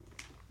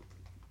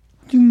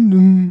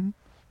We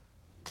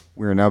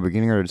are now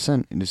beginning our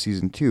descent into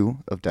Season 2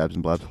 of Dabs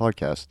and Blabs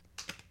podcast.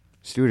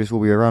 Stewardess will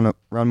be around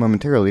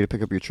momentarily to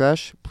pick up your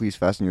trash. Please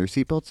fasten your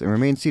seatbelts and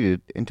remain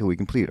seated until we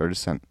complete our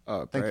descent.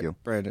 Thank you.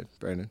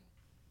 Brandon,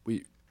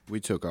 we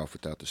took off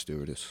without the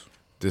stewardess.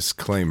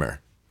 Disclaimer.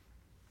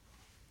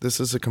 This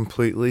is a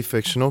completely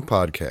fictional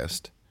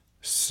podcast,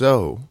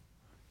 so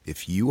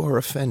if you are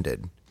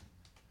offended,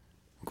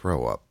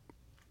 grow up.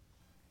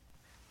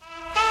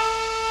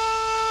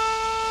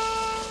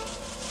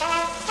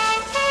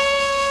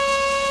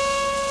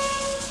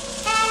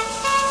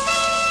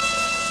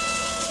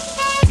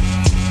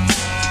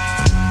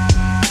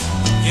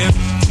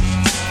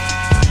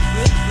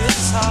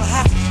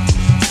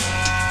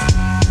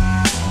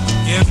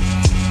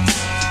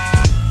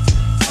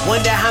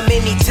 Wonder how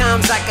many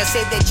times I can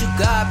say that you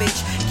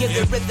garbage. Give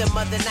the rhythm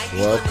of the night.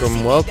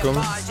 Welcome,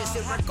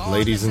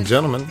 ladies and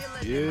gentlemen,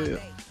 Yeah.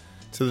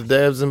 to the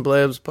Dabs and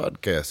Blabs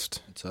podcast.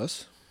 It's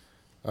us.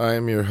 I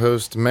am your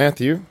host,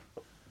 Matthew.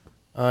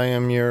 I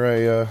am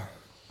your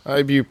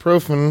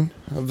ibuprofen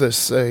of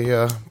this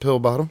pill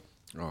bottle.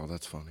 Oh,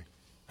 that's funny.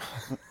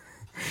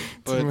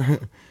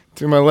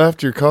 To my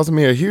left, you're causing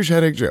me a huge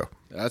headache, Joe.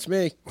 That's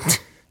me.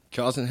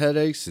 Causing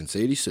headaches since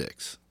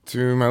 '86.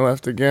 To my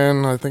left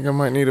again, I think I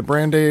might need a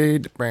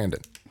Band-Aid,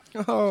 Brandon.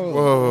 Oh,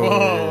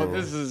 Whoa.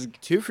 This is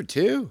 2 for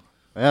 2.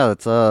 Yeah,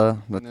 that's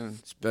some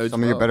Bodes of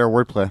your well. better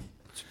wordplay.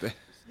 yeah,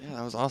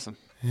 that was awesome.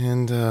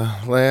 And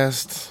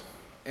last,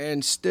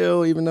 And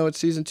still, even though it's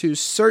season 2,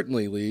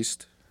 certainly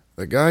least,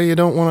 the guy you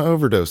don't want to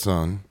overdose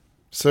on,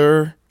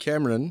 Sir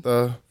Cameron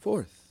the...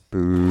 fourth.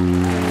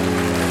 You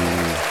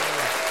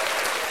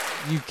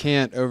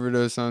can't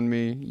overdose on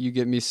me. You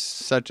get me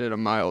such at a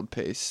mild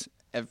pace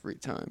every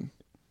time.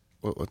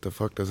 What the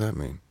fuck does that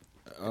mean?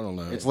 I don't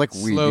know. It's like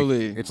weed.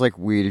 Slowly. It's like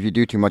weed. If you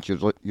do too much,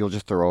 you'll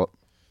just throw up.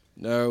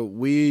 No,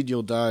 weed,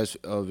 you'll die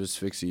of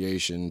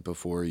asphyxiation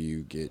before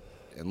you get,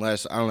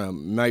 unless, I don't know,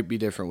 might be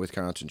different with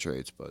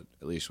concentrates, but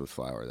at least with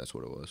flour, that's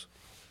what it was.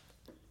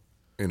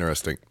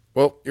 Interesting.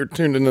 Well, you're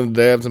tuned into the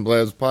Dabs and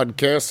Blabs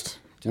podcast.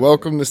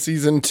 Welcome to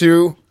season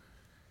 2.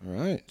 All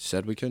right.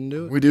 Said we couldn't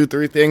do it? We do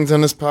 3 things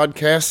on this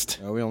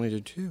podcast. No, we only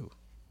did 2.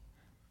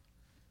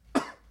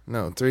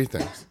 No, 3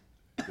 things.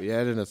 We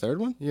added a third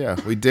one? Yeah,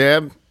 we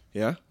dab,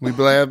 Yeah. we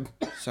blab,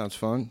 Sounds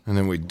fun. and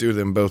then we do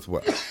them both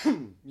well.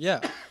 Yeah.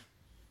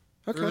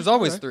 Okay. There was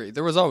always okay. 3.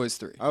 There was always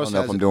 3. I I was don't know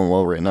if I'm hesitant. doing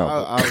well right now.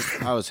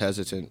 but- I was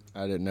hesitant.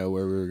 I didn't know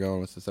where we were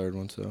going with the third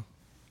one, so.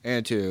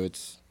 And 2,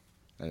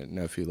 I didn't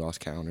know if you lost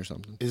count or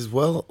something. Is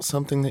well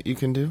something that you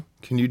can do?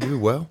 Can you do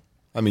well?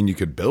 I mean, you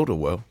could build a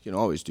well. You can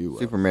always do well.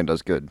 Superman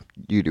does good.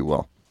 You do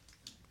well.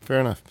 Fair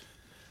enough.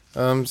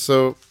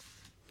 So,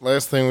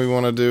 last thing we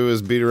want to do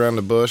is beat around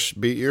the bush,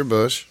 beat your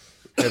bush,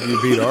 have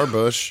you beat our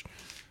bush,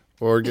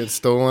 or get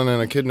stolen in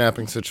a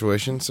kidnapping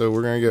situation. So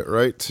we're going to get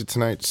right to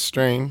tonight's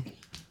strain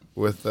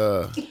with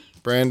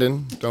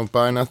Brandon. Don't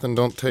buy nothing,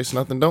 don't taste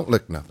nothing, don't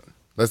lick nothing.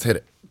 Let's hit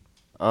it.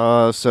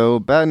 So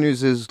bad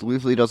news is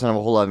Leafly doesn't have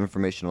a whole lot of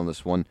information on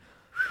this one.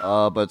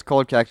 But it's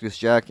called Cactus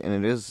Jack,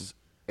 and it is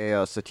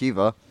a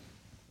sativa.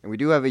 And we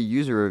do have a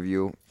user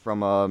review from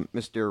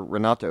Mr.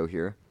 Renato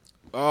here.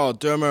 Oh,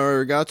 domo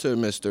arigato,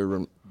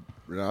 Mr.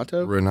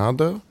 Renato?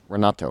 Ronaldo?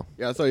 Renato.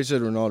 Yeah, I thought you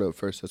said Ronaldo at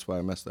first. That's why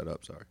I messed that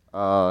up.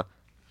 Sorry.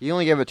 He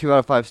only gave it 2 out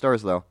of 5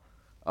 stars, though.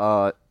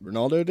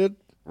 Ronaldo did?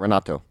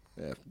 Renato.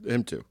 Yeah,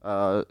 him too.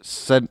 But he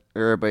said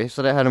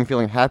it had him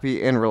feeling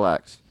happy and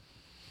relaxed.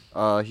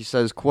 He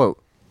says,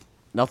 quote,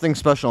 "Nothing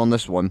special on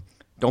this one.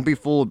 Don't be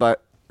fooled by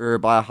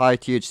a high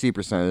THC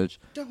percentage.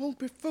 Don't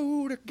be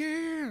fooled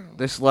again.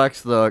 This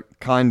lacks the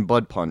kind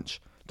bud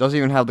punch. Doesn't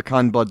even have the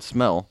kind bud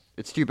smell.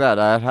 It's too bad.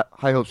 I had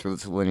high hopes for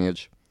this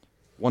lineage.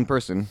 One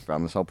person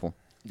found this helpful."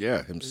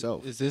 Yeah,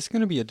 himself. Is this going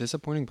to be a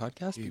disappointing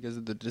podcast because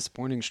of the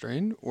disappointing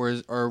strain?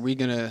 Or are we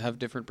going to have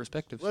different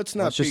perspectives? Let's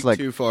not It's just peek like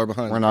too far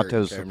behind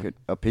Renato's the curtain, Cameron.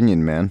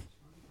 opinion, man.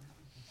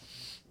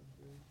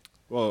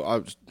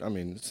 Well, I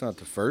mean, it's not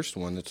the first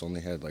one that's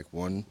only had like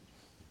one.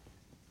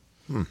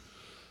 So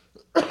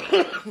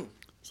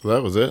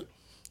that was it?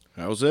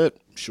 That was it.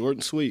 Short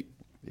and sweet.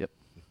 Yep.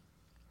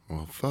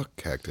 Well, fuck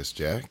Cactus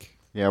Jack.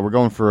 Yeah, we're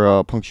going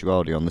for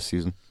punctuality on this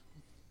season.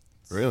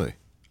 Really?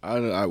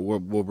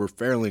 We're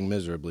failing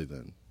miserably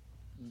then.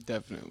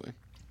 Definitely.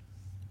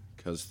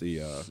 Because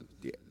the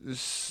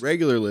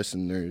regular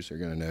listeners are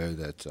going to know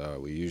that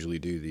we usually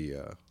do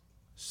the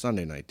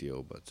Sunday night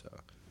deal, but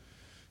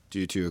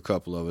due to a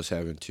couple of us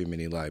having too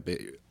many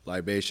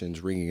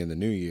libations ringing in the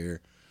new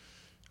year,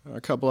 a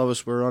couple of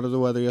us were under the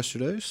weather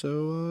yesterday,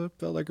 so it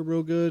felt like a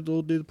real good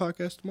we'll do the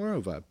podcast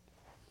tomorrow vibe.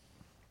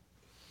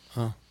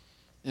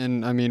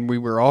 And, I mean, we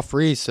were all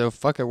free, so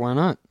fuck it, why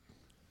not?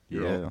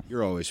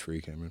 You're always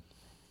free, Cameron.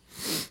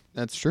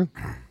 That's true.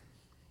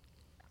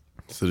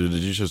 So did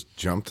you just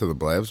jump to the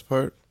Blabs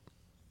part?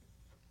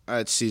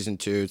 It's season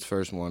 2. It's the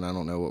first one. I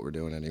don't know what we're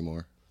doing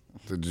anymore.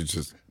 Did you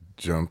just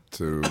jump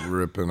to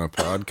ripping a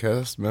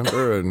podcast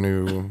member a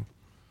new...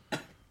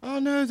 Oh,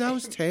 no, that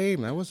was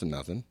tame. That wasn't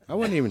nothing. I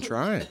wasn't even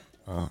trying.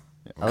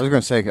 I was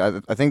going to say,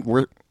 I think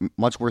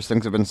much worse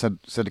things have been said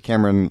to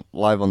Cameron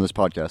live on this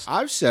podcast.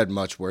 I've said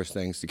much worse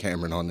things to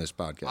Cameron on this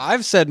podcast.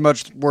 I've said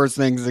much worse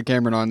things to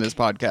Cameron on this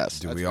podcast.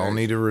 Do we all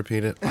need to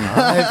repeat it?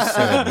 I've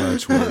said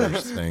much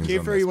worse things.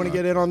 Kiefer, you want to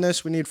get in on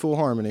this? We need full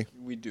harmony.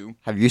 We do.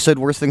 Have you said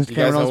worse things to You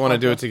guys Cameron on all this want to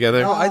podcast? do it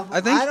together? No, I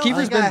think don't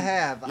Kiefer's think I been.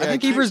 have. I think I'm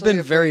Kiefer's been actually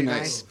a very pretty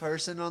nice.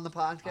 person on the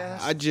podcast.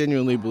 I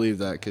genuinely believe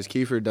that because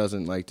Kiefer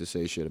doesn't like to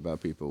say shit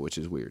about people, which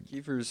is weird.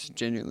 Kiefer's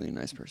genuinely a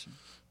nice person.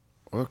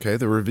 Okay,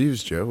 the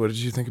reviews, Joe. What did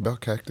you think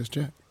about Cactus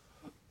Jack?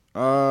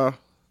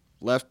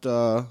 Left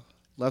a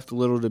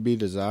little to be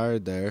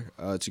desired there.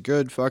 It's a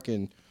good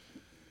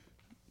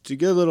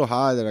little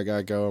high that I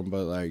got going,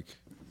 but like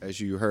as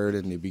you heard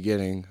in the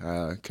beginning,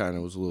 kind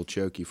of was a little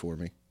choky for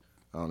me.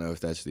 I don't know if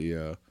that's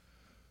the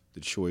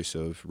choice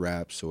of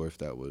raps or if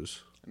that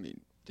was. I mean,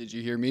 did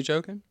you hear me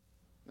joking?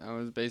 I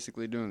was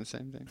basically doing the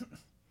same thing.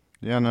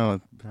 Yeah, no.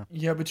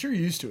 Yeah, but you're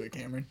used to it,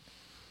 Cameron.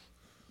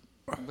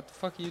 What the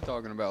fuck are you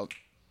talking about?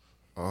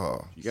 Oh,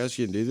 You guys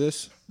can do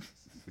this.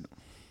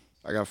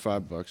 I got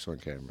 $5 on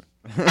camera.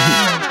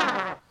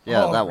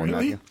 Yeah, Oh, that one.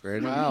 really? Matthew.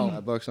 Brandon, Wow.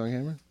 $5 on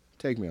camera.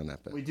 Take me on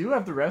that bet. We do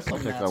have the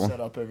wrestling take mat that one. set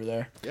up over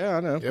there. Yeah, I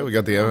know. yeah, we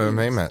got the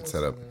MMA mat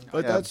set up.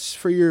 But Yeah. that's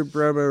for your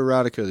bromo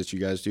erotica that you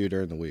guys do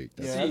during the week.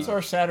 That's Yeah, that's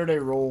our Saturday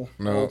roll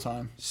No.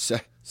 time.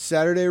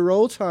 Saturday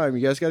roll time.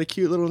 You guys got a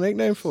cute little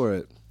nickname for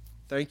it.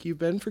 Thank you,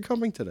 Ben, for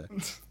coming today.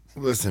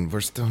 Listen,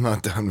 we're still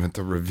not done with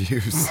the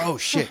reviews. Oh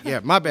shit!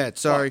 Yeah, my bad.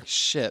 Sorry,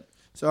 Shit.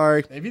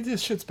 sorry. Maybe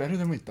this shit's better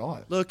than we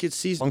thought. Look, it's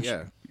season.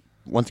 Yeah.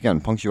 Once again,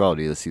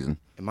 punctuality this season.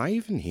 Am I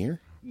even here?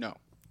 No.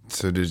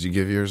 So did you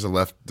give yours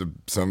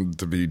some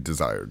to be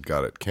desired?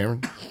 Got it,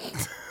 Cameron?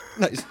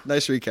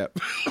 Nice recap.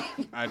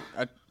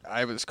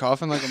 I was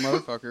coughing like a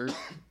motherfucker.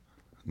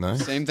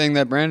 Nice. Same thing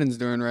that Brandon's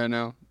doing right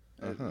now.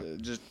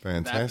 Just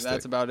Fantastic.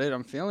 that's about it.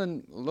 I'm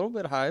feeling a little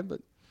bit high,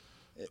 but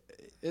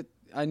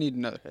I need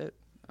another hit.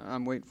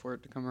 I'm waiting for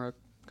it to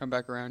come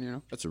back around. You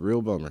know. That's a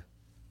real bummer.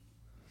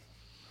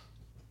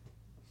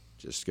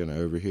 Just gonna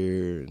over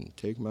here and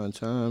take my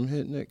time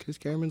hitting it because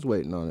Cameron's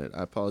waiting on it.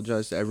 I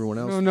apologize to everyone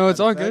else. No,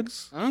 it's all good.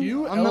 Effects.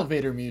 Cue I'm not,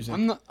 elevator music.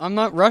 I'm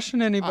not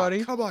rushing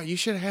anybody. Oh, come on, you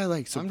should have had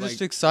like some. I'm just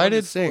like, excited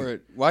fun to sing. for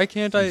it. Why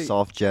can't I?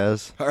 Soft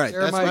jazz. All right,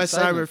 Share that's my my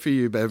excitement. assignment for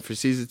you, Ben, for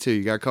season 2.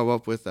 You got to come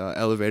up with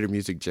elevator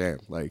music jam.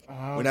 Like,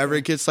 whenever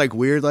it gets, like,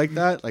 weird like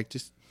that, like,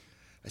 just...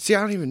 See,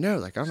 I don't even know.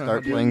 Like, I don't know.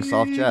 Start playing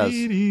soft jazz.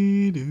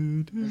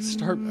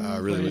 Start. I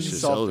really playing wish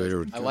this soft- elevator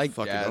would I like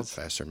fucking up jazz.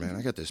 faster, man.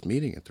 I got this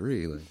meeting at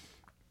 3. Like...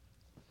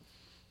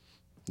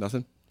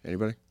 Nothing?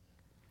 Anybody?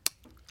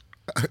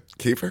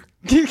 Kiefer?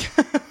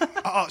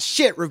 Oh,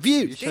 shit,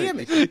 review. Damn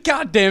it.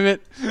 God damn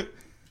it!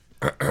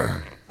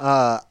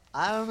 I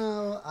don't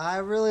know. I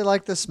really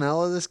like the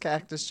smell of this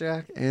Cactus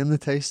Jack and the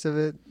taste of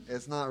it.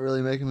 It's not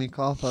really making me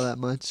cough all that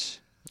much.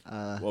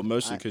 Well,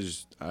 mostly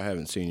because I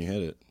haven't seen you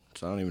hit it.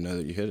 So I don't even know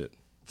that you hit it.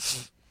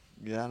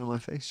 Get out of my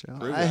face, Joe.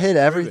 Prove I it. hit Prove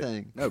everything.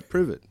 it. No,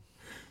 prove it.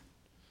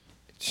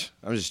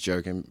 I'm just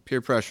joking.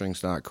 Peer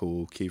pressuring's not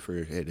cool.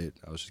 Kiefer hit it.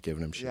 I was just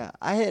giving him shit. Yeah,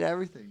 I hit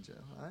everything, Joe.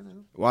 I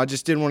know. Well, I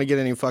just didn't want to get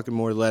any fucking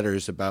more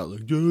letters about,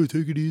 like, Joe,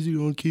 take it easy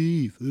on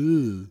Keith.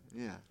 Ugh.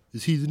 Yeah.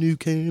 Is he the new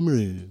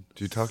Cameron?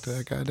 Did you talk to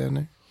that guy down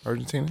there?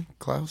 Argentina?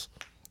 Klaus?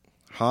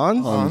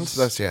 Hans?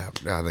 That's, yeah,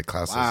 the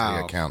Klaus is Wow.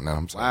 the account now.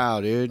 I'm sorry. Wow,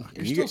 dude.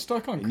 You're still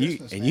stuck on and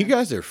Christmas, and man. you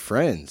guys are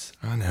friends.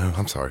 I know.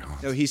 I'm sorry,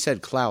 Hans. No, he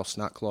said Klaus,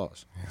 not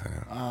Klaus.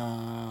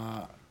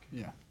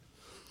 Yeah.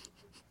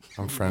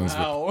 I'm friends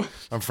Wow.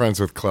 with I'm friends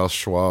with Klaus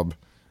Schwab.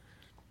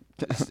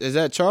 Is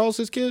that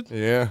Charles's kid?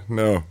 Yeah,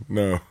 no.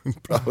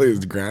 Probably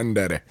his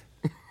granddaddy.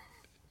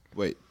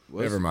 Wait,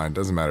 what? Never mind.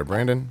 Doesn't matter.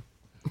 Brandon?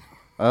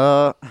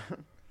 I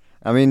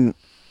mean,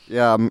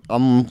 yeah,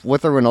 I'm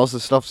with everyone else.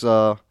 This stuff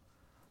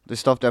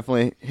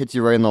definitely hits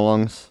you right in the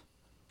lungs.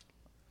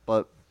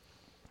 But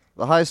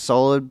the high is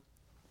solid.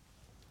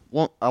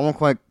 I won't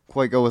quite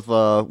go with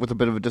a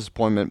bit of a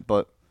disappointment,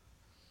 but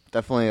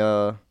definitely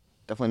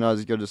not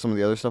as good as some of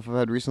the other stuff I've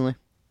had recently.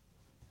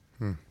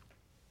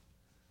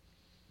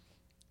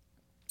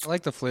 I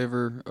like the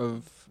flavor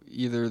of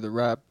either the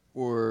rap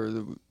or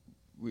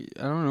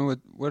I don't know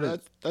what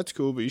it. That's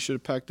cool, but you should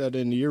have packed that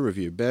into your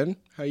review. Ben,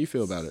 how you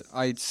feel about it?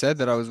 I said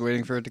that I was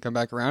waiting for it to come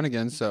back around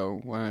again, so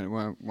why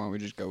don't we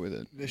just go with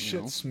it? This you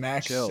shit know?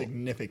 smacks Chill.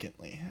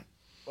 significantly.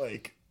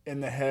 Like,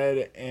 in the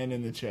head and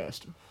in the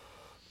chest.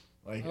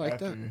 Like, I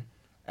like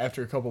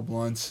after a couple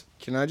blunts.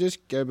 Can I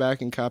just go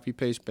back and copy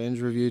paste Ben's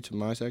review to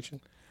my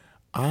section?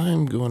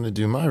 I'm going to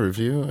do my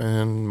review,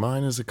 and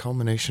mine is a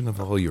culmination of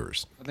all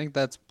yours. I think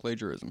that's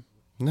plagiarism.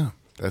 No,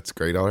 that's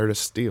great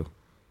artist steal.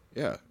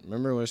 Yeah,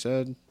 remember what I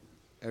said?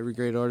 Every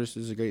great artist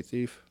is a great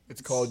thief.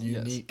 It's called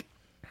Yes. Unique.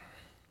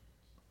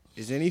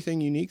 Is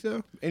anything unique,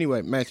 though?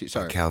 Anyway, Matthew,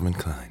 sorry. Calvin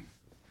Klein.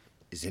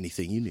 Is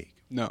anything unique?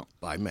 No,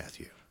 By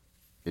Matthew.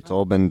 It's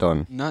all been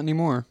done. not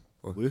anymore.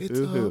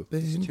 Woo-hoo-hoo.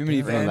 Too many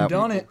And that-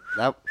 done it.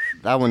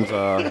 That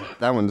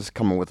one's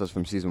coming with us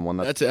from season 1.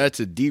 That's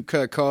a deep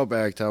cut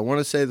callback to, I want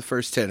to say, the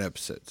first 10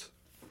 episodes.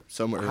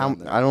 Somewhere around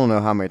there. I don't know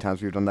how many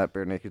times we've done that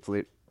bare naked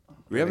sleep.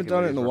 We haven't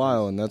done it in a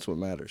while, and that's what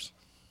matters.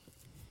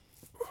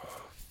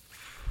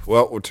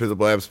 Well, to the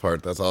blabs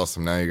part, that's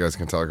awesome. Now you guys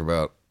can talk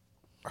about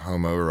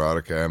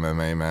homoerotica,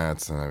 MMA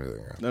mats, and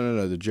everything else.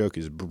 No. The joke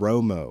is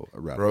bromo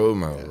erotica.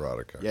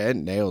 Bromo-erotica. Yeah, it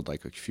nailed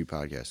like a few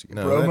podcasts ago.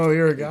 No, Bromo that,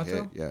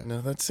 Irrigato? Yeah.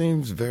 no, that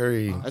seems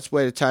very. That's a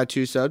way to tie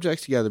two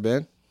subjects together,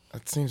 Ben.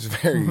 That seems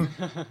very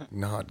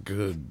not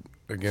good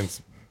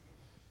against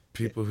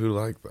people who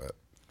like that.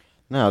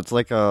 No, it's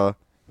like our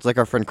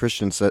friend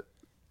Christian said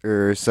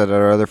at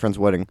our other friend's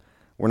wedding.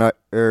 We're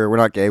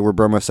not gay. We're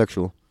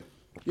bromosexual.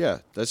 Yeah,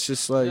 that's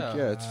just like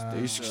they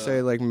used to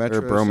say like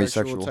metrosexual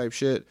bromosexual type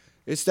shit.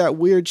 It's that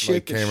weird shit.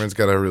 Like Cameron's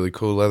got a really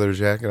cool leather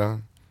jacket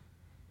on.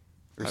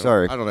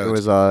 Sorry, I don't know.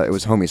 It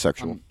was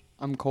homosexual.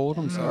 I'm cold.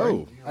 I'm sorry.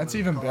 Oh, That's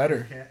even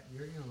better.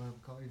 You're gonna let him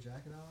call your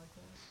jacket out like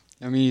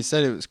that? I mean, he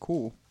said it was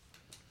cool.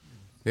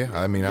 Yeah,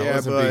 I mean, I Yeah,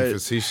 wasn't being but-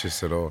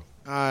 facetious at all.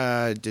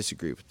 I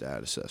disagree with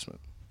that assessment.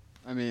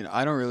 I mean,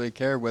 I don't really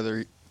care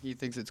whether he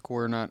thinks it's cool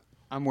or not.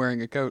 I'm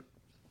wearing a coat.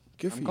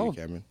 Good for I'm you, cold.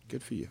 Cameron.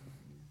 Good for you.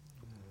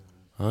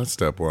 Well, that's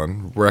step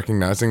one.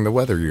 Recognizing the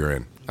weather you're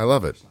in. I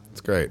love it. It's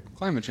great.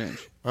 Climate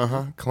change.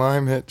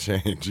 Climate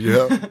change.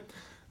 Yep.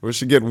 We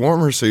should get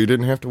warmer so you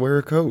didn't have to wear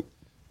a coat.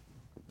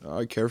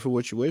 Careful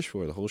what you wish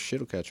for. The whole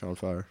shit will catch on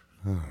fire.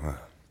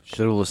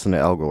 Should have listened to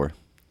Al Gore.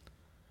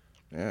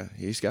 Yeah,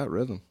 he's got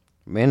rhythm.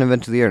 Man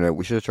invented the internet.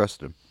 We should have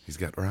trusted him. He's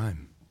got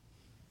rhyme.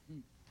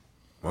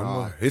 One Oh,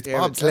 more. It's damn it,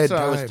 bobsled that's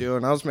what I was time.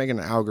 doing. I was making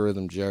an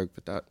algorithm joke,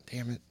 but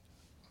damn it.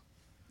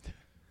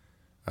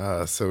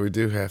 So we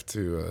do have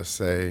to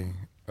say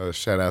a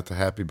shout out to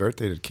happy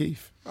birthday to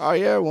Keith. Oh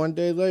yeah, 1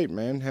 day late,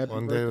 man. Happy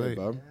One day birthday, late.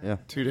 Bob. Yeah.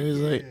 2 days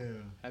late.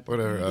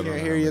 Whatever. I I don't know can't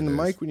how hear you in the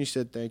many days. mic when you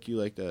said thank you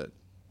like that.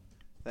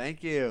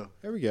 Thank you.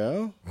 There we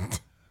go.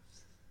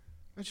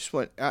 I just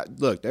want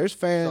look. There's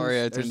fans. Sorry,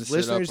 I tend there's to sit up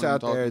listeners when I'm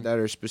out there talking. that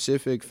are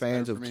specific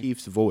fans better of for me.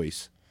 Keith's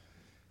voice.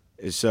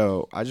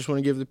 So I just want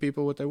to give the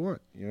people what they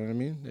want. You know what I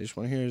mean? They just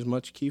want to hear as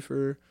much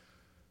Kiefer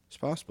as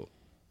possible.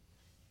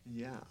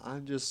 Yeah,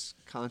 I'm just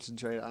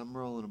concentrated. I'm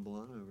rolling a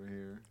blunt over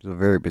here. He's a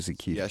very busy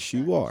Keith. Yes,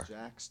 you are.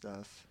 Jack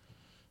stuff.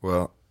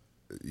 Well,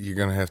 you're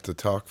going to have to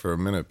talk for a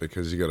minute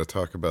because you got to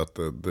talk about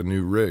the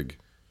new rig.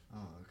 Oh,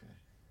 okay.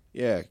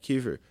 Yeah,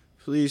 Kiefer,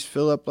 please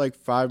fill up like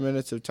 5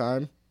 minutes of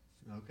time.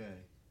 Okay.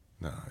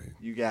 No,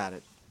 You got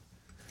it.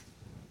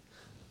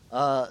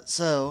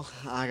 So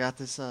I got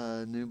this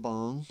new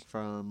bong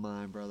from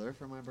my brother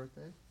for my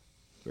birthday.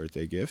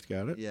 Birthday gift,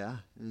 got it. Yeah,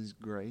 it was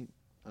great.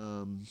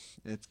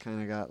 It's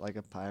kind of got like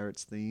a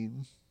pirate's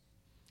theme,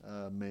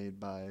 made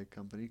by a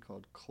company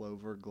called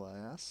Clover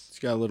Glass. It's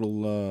got a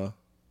little,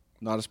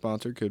 not a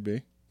sponsor, could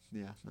be.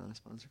 Yeah, not a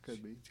sponsor,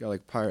 could be. It's got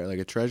like pirate, like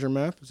a treasure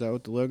map. Is that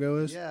what the logo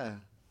is? Yeah.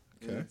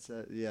 Okay. It's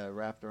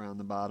wrapped around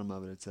the bottom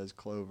of it. It says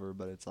Clover,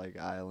 but it's like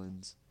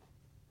islands.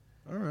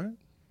 All right.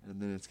 And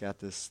then it's got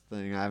this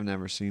thing I've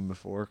never seen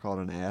before called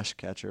an ash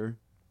catcher.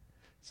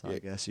 So I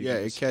guess you yeah,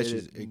 can it just hit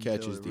catches- it until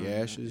catches the runs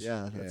out. ashes.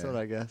 Yeah, that's Yeah. what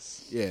I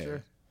guess. Yeah.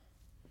 Sure.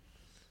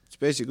 It's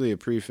basically a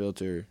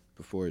pre-filter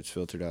before it's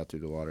filtered out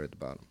through the water at the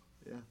bottom.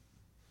 Yeah.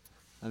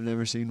 I've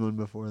never seen one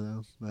before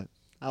though, but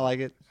I like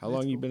it. How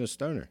long you been a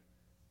stoner?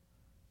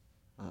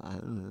 I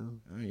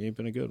don't Oh, you ain't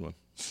been a good one.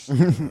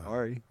 know.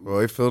 Sorry. Well,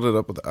 he filled it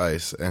up with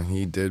ice, and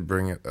he did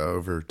bring it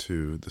over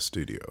to the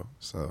studio.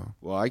 So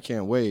Well, I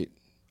can't wait.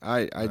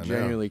 I know.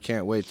 genuinely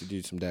can't wait to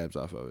do some dabs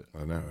off of it.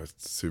 I know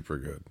it's super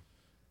good.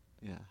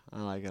 Yeah,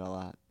 I like it a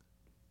lot.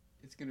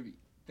 It's gonna be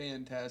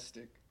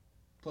fantastic.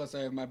 Plus, I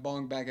have my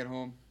bong back at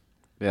home.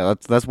 Yeah,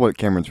 that's what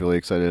Cameron's really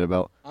excited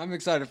about. I'm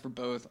excited for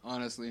both,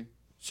 honestly.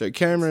 So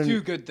Cameron, It's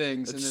two good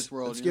things in let's- this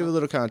world. Let's you give know? a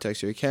little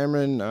context here.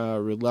 Cameron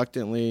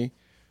reluctantly,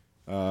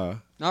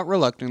 Not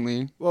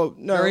reluctantly, well,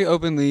 no, very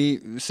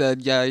openly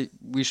said, "Yeah,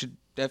 we should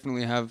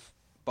definitely have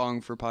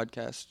bong for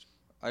podcast.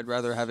 I'd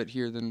rather have it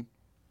here than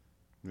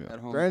at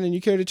home." Brandon, you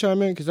care to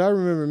chime in? Because I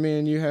remember me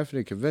and you having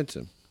to convince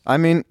him. I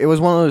mean, it was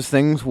one of those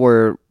things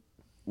where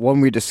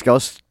when we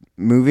discussed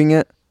moving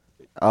it,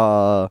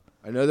 I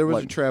know there was a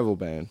Like- travel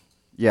ban.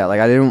 yeah, like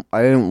I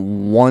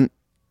didn't want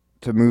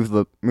to move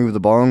the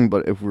bong,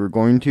 but if we were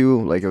going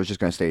to, like, it was just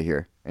gonna stay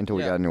here until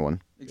we Yeah. got a new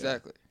one.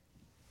 Exactly,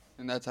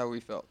 and that's how we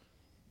felt.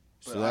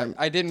 But So that-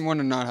 I didn't want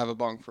to not have a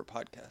bong for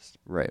podcast.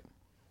 Right.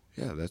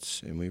 Yeah,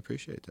 and we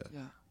appreciate that.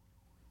 Yeah,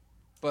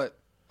 but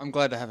I'm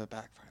glad to have it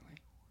back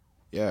finally.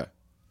 Yeah.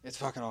 It's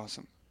fucking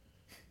awesome,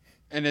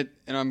 and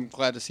I'm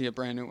glad to see a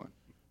brand new one.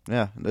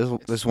 Yeah. This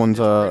It's one's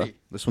pretty.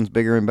 this one's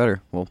bigger and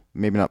better. Well,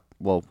 maybe not.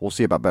 Well, we'll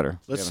see about better.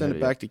 We Let's haven't send had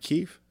it back to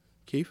Keith.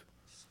 Keith?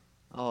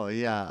 Oh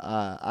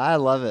yeah, I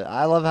love it.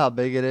 I love how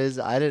big it is.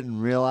 I didn't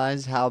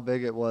realize how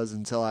big it was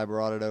until I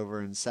brought it over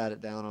and sat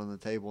it down on the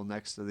table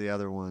next to the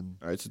other one.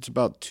 All right, so it's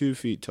about 2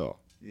 feet tall.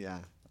 Yeah,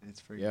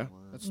 it's freaking Yeah,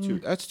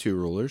 wild. that's two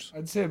rulers.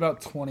 I'd say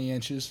about 20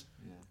 inches.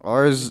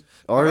 Ours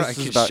Alright,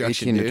 is about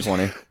construction, 18 to dude.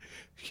 20.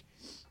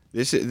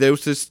 This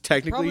is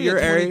technically Probably your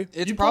a 20 area.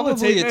 It's You pull the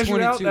probably tape a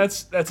measure out,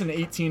 22. that's an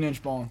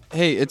 18-inch bong.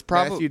 Hey, it's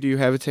probably Matthew, do you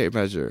have a tape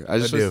measure? I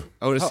do.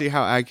 I want to see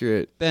how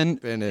accurate Ben.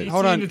 Ben is.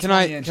 Hold on. 18 to Can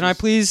I 20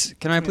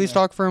 can I please that.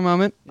 talk for a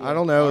moment? I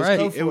don't know. All right.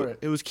 Go for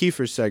It was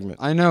Kiefer's segment.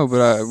 I know,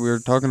 but we were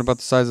talking about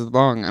the size of the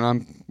bong, and I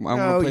want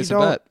to place a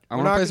bet. I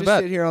want to place a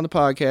bet. Sit here on the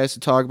podcast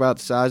and talk about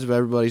the size of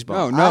everybody's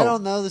bong. No. I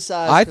don't know the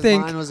size. I 'cause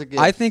think mine was a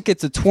gift. I think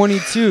it's a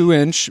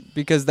 22-inch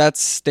because that's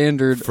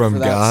standard From for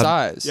that God.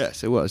 size.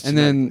 Yes, it was.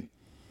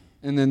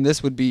 And then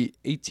this would be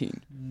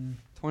 18.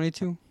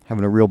 22?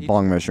 Having a real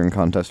bong measuring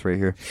contest right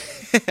here.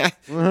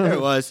 There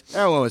it was.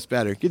 That one was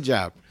better. Good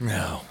job.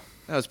 No.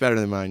 That was better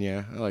than mine.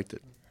 Yeah, I liked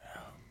it.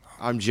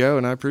 I'm Joe,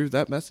 and I approved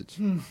that message.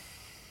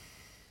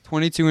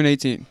 22 and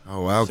 18.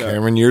 Oh wow, So-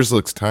 Cameron, yours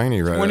looks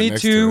tiny right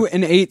next to 22 it.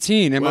 and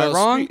 18. Am I Well,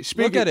 wrong?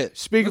 Speaking, Look at it.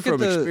 Speaking Look at from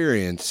the-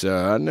 experience,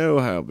 I know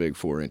how big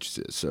 4 inches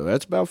is. So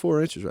that's about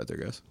 4 inches right there,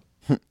 guys.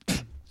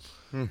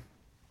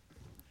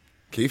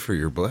 Kiefer,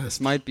 you're This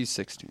blessed. might be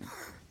 16.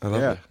 I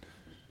love Yeah. it.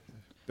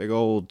 Big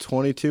old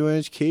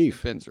 22-inch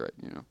Keef. Ben's right,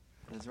 you know.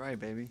 That's right,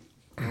 baby.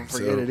 Don't So-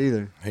 forget it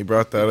either. He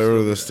brought that over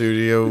to the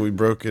studio. We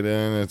broke it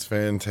in. It's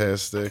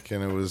fantastic,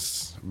 and it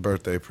was a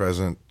birthday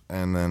present.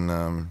 And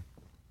then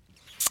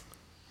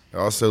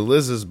also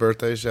Liz's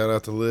birthday. Shout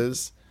out to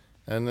Liz.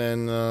 And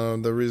then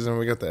the reason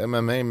we got the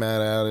MMA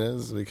mat out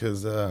is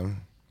because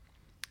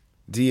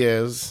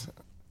Diaz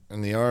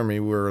and the Army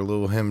were a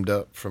little hemmed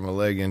up from a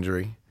leg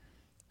injury.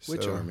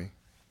 Which So- army?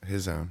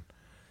 His own.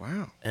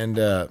 Wow.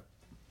 And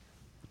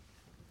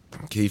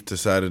Keith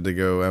decided to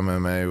go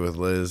MMA with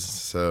Liz,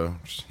 so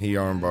he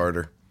armbarred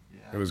her.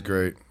 It was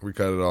great. We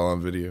cut it all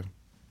on video.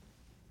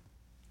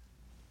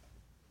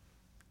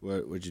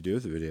 What'd you do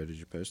with the video? Did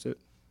you post it?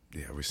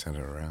 Yeah, we sent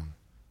it around.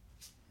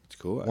 It's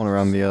cool. One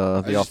around the I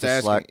was just office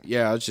asking- Slack.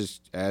 Yeah, I was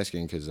just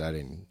asking because I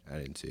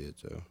didn't see it,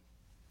 so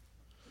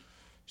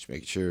just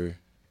making sure.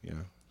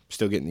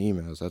 Still getting the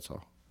emails. That's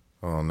all.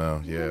 Oh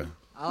no, yeah,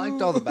 I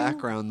liked all the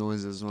background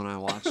noises when I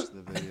watched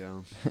the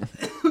video.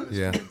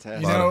 yeah.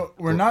 Fantastic. You know,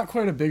 we're not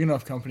quite a big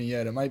enough company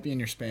yet. It might be in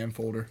your spam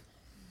folder.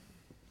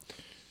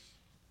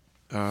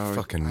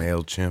 Fucking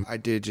MailChimp, I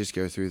did just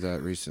go through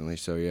that recently,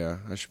 so yeah,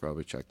 I should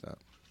probably check that.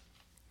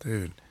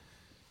 dude.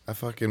 I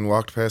fucking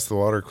walked past the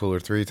water cooler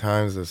 3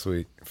 times this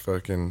week.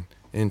 Fucking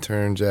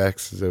intern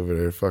Jax is over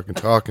there, fucking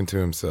talking to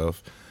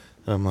himself.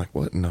 And I'm like,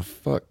 what in the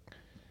fuck?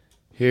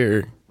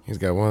 Here, he's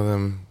got one of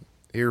them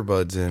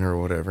earbuds in or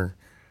whatever,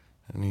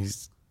 and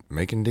he's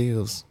making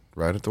deals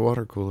right at the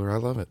water cooler. I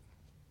love it.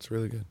 It's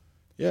really good.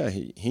 Yeah,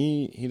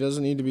 he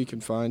doesn't need to be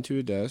confined to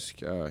a desk.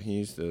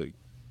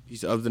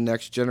 He's of the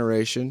next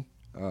generation.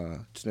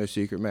 It's no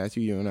secret,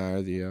 Matthew. You and I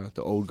are the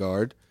old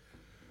guard,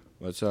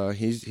 but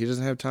he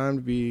doesn't have time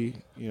to be.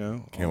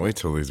 Can't wait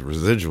till these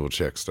residual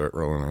checks start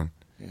rolling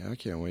in. Yeah, I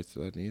can't wait for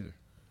that either.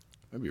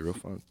 That'd be real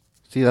fun.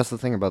 See, that's the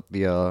thing about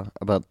the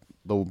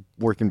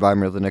work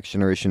environment of the next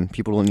generation.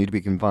 People don't need to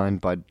be confined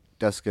by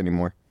desk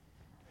anymore.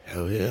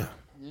 Hell yeah.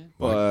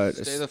 But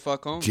Stay the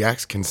fuck home.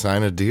 Jax can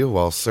sign a deal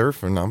while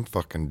surfing. I'm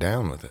fucking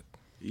down with it.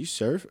 you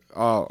surf?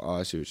 Oh,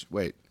 I see.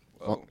 Wait,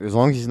 As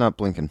long as he's not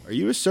blinking. are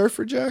you a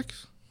surfer,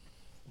 Jax?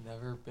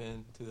 Never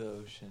been to the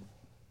ocean.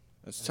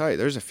 That's tight.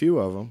 There's a few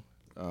of them.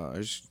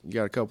 You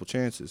got a couple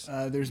chances.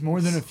 There's more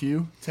than a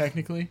few,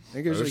 technically. I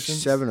think there's like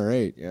Oceans? 7 or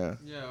 8. Yeah,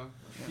 Yeah.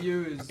 A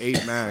few is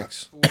 8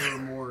 max. 4 or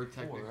more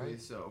technically,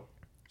 so.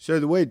 So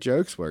the way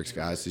jokes works,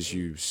 guys, is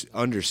you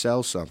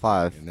undersell something,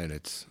 5. and then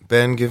it's.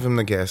 Ben, give him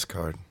the gas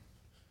card.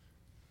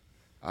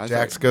 I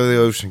Jax, thought- go to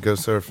the ocean. Go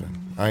surfing.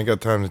 I ain't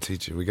got time to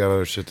teach you. We got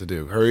other shit to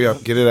do. Hurry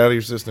up. Get it out of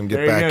your system. Get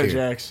There back you go, here.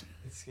 Jax.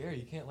 It's scary.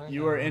 You can't learn.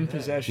 You that are in in one day.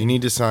 possession. You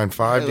need to sign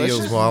 5 Hey, let's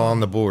deals just- while on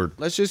the board.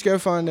 Let's just go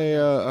find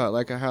a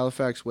like a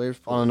Halifax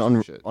wave pool. On or an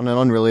some shit. on an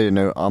unrelated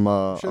note, I'm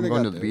Sure they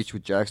going got to the those. beach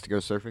with Jax to go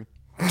surfing.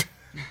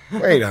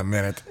 Wait a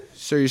minute.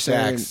 So you're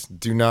saying Jax,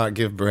 do not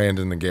give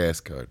Brandon the gas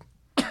card.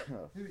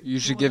 You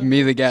should give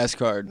me the gas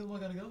card. Who am I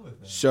gonna go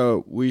with? Then?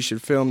 so we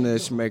should film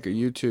this, make a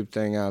YouTube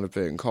thing out of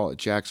it, and call it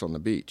Jax on the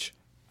Beach?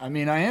 I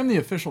mean, I am the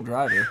official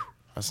driver.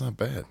 That's not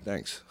bad.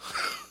 Thanks.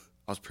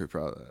 I was pretty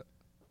proud of that.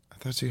 I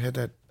thought you had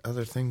that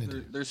other thing to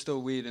do. There's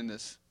still weed in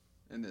this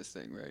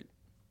thing, right?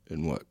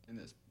 And what? In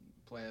this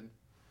plan.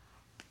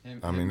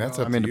 I mean, that's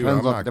I up mean, to you.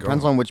 depends I'm on not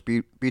depends going. on which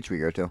beach we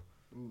go to.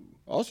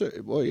 Also,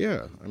 well,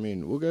 yeah. I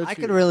mean, we'll go. I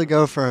to could really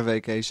go for a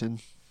vacation.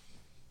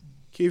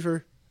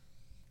 Kiefer.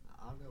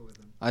 I'll go with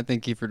him. I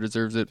think Kiefer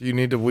deserves it. You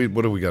need to.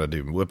 What do we got to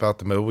do? Whip out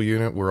the mobile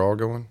unit. We're all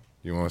going.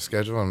 You want to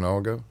schedule and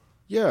all go?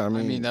 Yeah, I I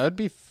mean, mean, that would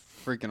be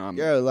freaking on.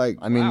 yeah, like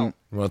I mean, Wow.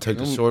 You want to take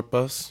the Mm. short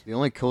bus? the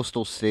only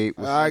coastal state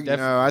with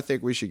I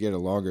think we should get a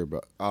longer.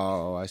 But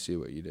I see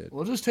what you did.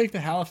 We'll just take the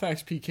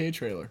Halifax PK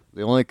trailer.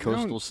 the only don't-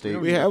 coastal we state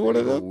don't We have one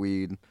of with them?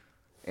 weed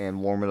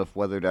and warm enough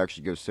weather to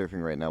actually go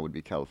surfing right now would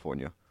be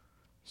California.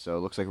 So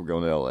it looks like we're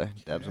going to LA.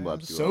 Dabs and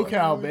Bob's to LA.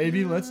 SoCal,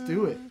 baby, let's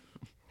do it.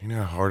 You know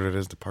how hard it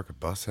is to park a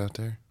bus out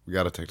there? We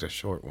got to take the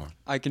short one.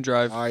 I can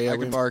drive. Oh, yeah, I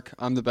can we- park.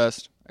 I'm the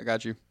best. I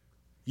got you.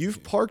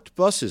 You've parked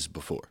buses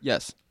before.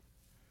 Yes.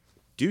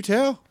 Do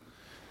tell.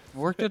 I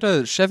worked at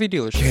a Chevy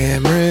dealership.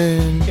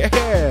 Cameron, Yeah.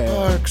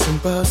 park some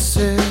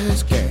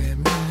buses. Cameron.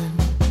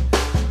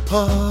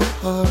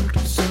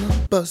 Hearts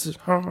and buses.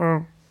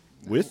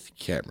 With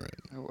Cameron.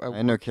 I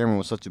didn't know Cameron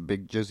was such a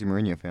big Jose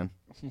Mourinho fan.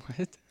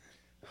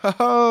 What?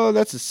 Oh,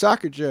 that's a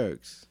soccer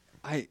jokes.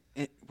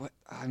 What?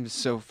 I'm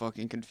so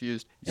fucking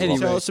confused. So Anyway,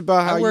 tell us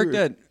about how I you worked were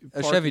at a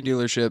parking- Chevy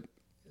dealership,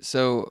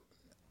 so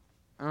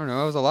I don't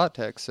know. I was a lot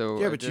tech, so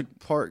Yeah, I but did-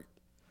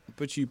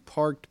 you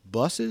parked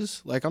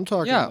buses? Like I'm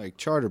talking Yeah. like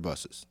charter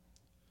buses.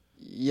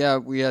 yeah,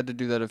 we had to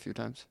do that a few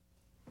times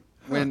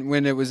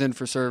when it was in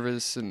for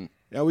service and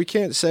Now we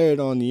can't say it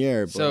on the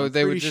air, but So I'm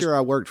they would pretty just- sure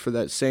I worked for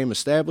that same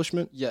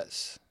establishment,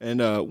 yes, and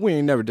we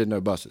ain't never did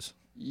no buses.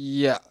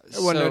 yeah.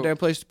 There wasn't so no damn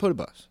place to put a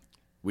bus.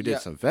 We did Yeah.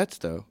 some vets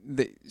though.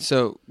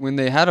 so when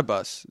they had a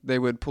bus, they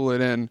would pull it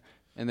in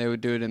and they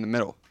would do it in the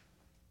middle,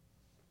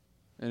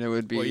 and it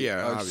would be Well,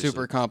 yeah, a obviously.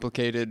 super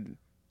complicated.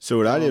 So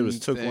what I did was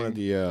took one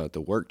thing. of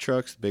the work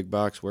trucks, the big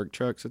box work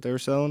trucks that they were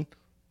selling,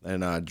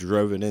 and I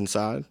drove it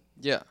inside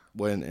Yeah,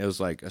 when it was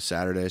like a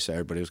Saturday, so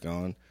everybody was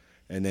gone,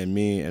 and then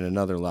me and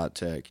another lot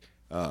tech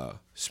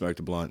smoked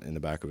a blunt in the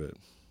back of it.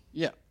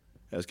 yeah.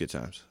 That was good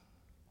times.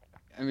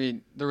 I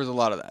mean, there was a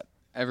lot of that.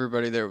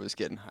 Everybody there was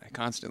getting high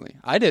constantly.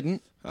 I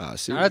didn't.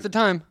 See, Not at the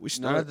time. we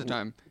Not at the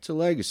time. It's a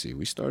legacy.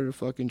 We started a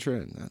fucking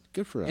trend.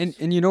 Good for us.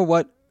 And you know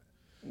what?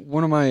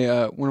 One of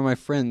my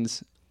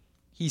friends,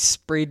 he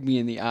sprayed me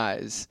in the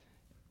eyes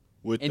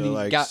with and the he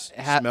like got-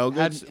 had- smell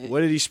goods. had-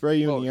 What did he spray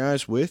you in the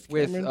eyes with?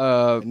 with Cameron?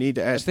 I I need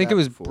to ask. think that it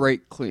was before.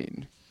 brake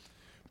clean.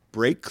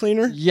 brake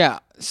cleaner. Yeah.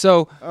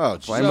 So Oh,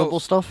 Flammable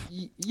stuff?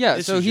 yeah.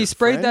 This So is he your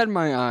sprayed friend? that in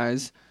my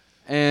eyes,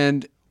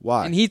 and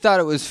Why? And he thought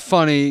it was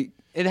funny.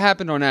 It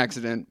happened on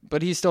accident,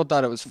 but he still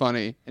thought it was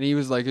funny, and he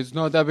was like, "It's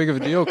not that big of a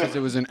deal because it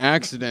was an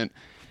accident,"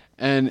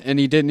 and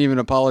he didn't even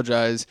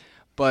apologize.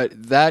 But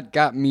that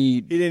got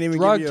me didn't even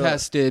drug give you a-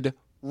 tested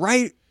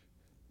right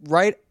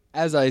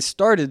as I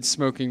started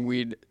smoking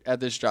weed at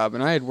this job,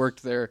 and I had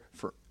worked there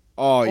for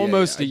Oh, yeah,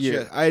 almost yeah. a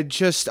year. I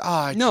just No,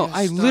 I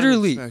started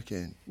literally-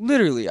 smoking.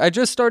 Literally, I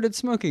just started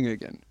smoking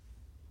again.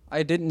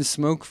 I didn't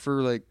smoke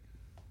for like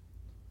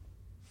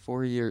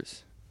 4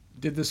 years.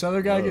 Did this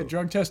other guy get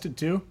drug tested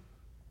too?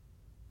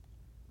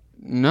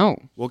 No.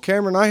 Well,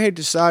 Cameron, I hate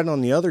to side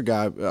on the other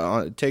guy,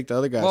 take the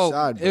other guy's Well,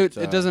 side. it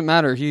but, doesn't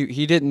matter.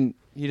 He didn't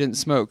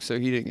smoke, so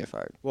he didn't get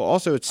fired. Well,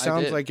 also, it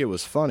sounds did. like it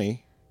was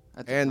funny,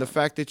 At the and the time.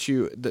 fact that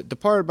the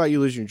part about you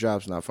losing your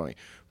job is not funny,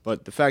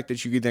 but the fact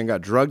that you then got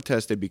drug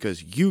tested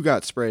because you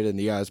got sprayed in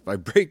the eyes by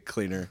brake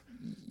cleaner,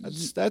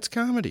 that's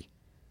comedy.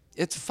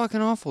 It's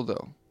fucking awful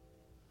though.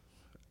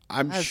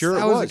 I'm That's- sure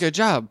that it was a good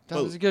job.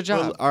 That was a good job.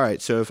 Well, all right,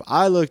 so if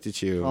I looked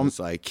at you and was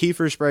like,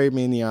 Kiefer sprayed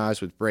me in the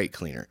eyes with brake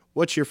cleaner,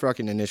 what's your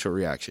fucking initial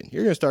reaction?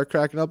 You're going to start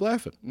cracking up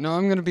laughing. No,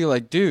 I'm gonna be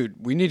like, dude,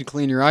 we need to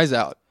clean your eyes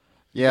out.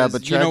 Yeah, 'Cause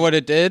but you know what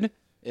it did?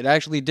 It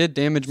actually did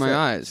damage my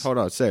eyes. Hold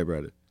on, say it,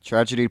 brother.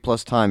 Tragedy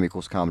plus time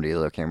equals comedy,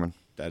 though, Cameron.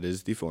 That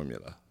is the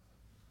formula.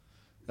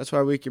 That's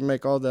why we can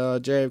make all the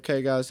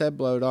JFK guys' head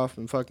blowed off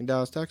in fucking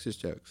Dallas, Texas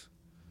jokes.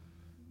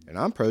 And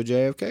I'm pro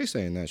JFK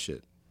saying that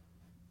shit.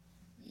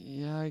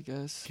 Yeah, I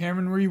guess.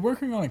 Cameron, were you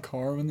working on a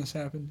car when this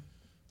happened?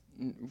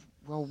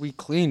 Well, we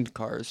cleaned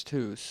cars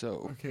too,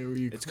 so Okay, were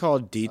you? It's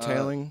called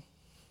detailing.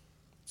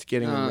 It's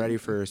getting them ready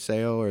for a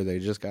sale or they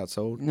just got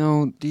sold.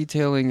 no,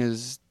 detailing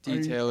is Are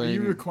you- detailing. Are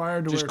you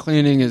required to Just wear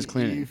cleaning is PPE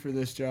cleaning. for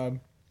this job?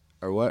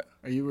 Or what?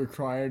 Are you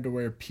required to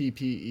wear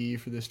PPE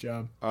for this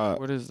job?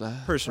 What is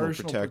that? Personal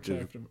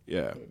protective.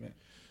 Yeah. equipment.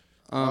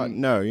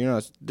 No, you're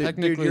not. Dude,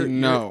 Technically, you're-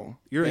 no,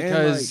 You're in,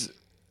 because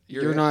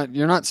like-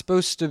 you're not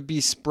supposed to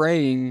be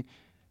spraying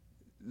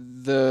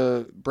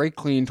the brake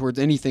clean towards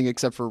anything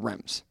except for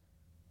rims.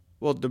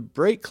 Well, the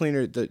brake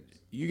cleaner that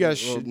you guys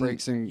Or should.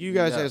 brakes and You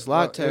guys yeah, as lot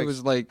well, techs it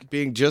was like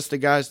being just the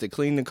guys that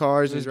clean the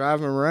cars It and was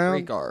drive them around.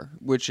 Brake-R,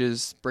 which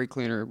is brake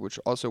cleaner, which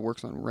also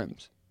works on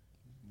rims.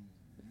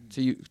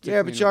 To Yeah, but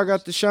clean y'all rims.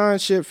 got the shine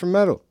shit from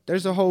metal.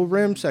 There's a whole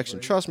rim section.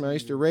 Trust me, I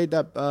used to raid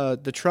that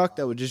the truck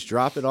that would just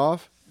drop it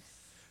off.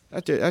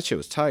 That shit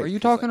was tight. Are you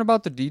talking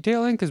about the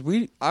detailing? Because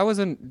I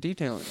wasn't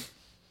detailing.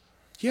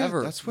 Yeah,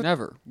 Never. that's what.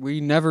 Never. We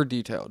never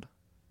detailed.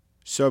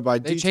 So by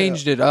They detail,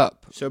 changed it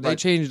up. So they by-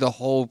 changed the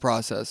whole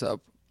process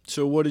up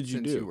So what did you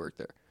since do? you worked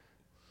there.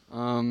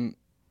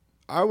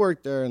 I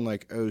worked there in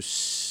like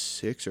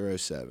 06 or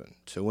 07.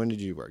 So when did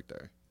you work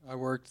there? I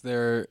worked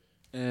there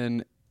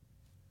in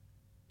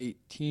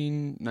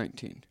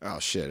 19. Oh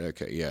shit.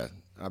 Okay, yeah.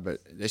 I bet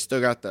they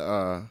still got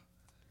the.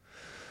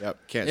 Yep.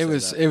 Can't. It say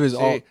was- that. it was See,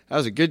 all- That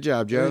was a good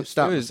job, Joe. it was-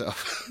 Stop it was-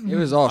 myself. It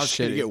was all I was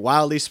gonna shitty. get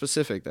wildly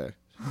specific there.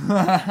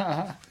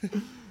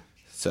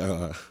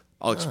 So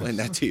I'll explain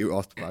that to you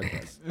off the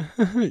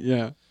podcast.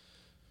 Yeah.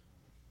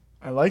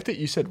 I like that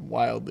you said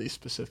wildly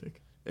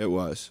specific. It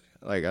was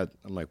like I'm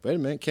like, wait a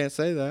minute, can't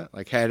say that.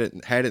 Like had it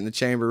in the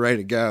chamber ready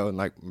to go, and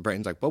like my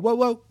brain's like,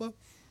 whoa.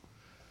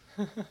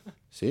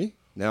 See,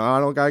 now I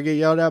don't gotta get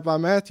yelled at by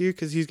Matthew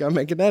because he's gotta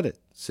make an edit.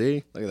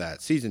 See, look at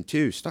that, season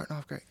 2 starting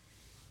off great.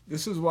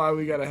 This is why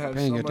we gotta have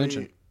Paying somebody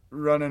attention.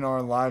 running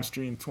our live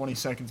stream 20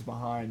 seconds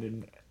behind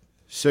and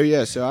So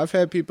yeah, so I've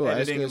had people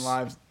ask editing and us,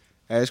 live.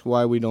 ask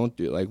why we don't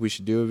do we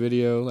should do a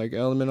video like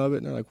element of it,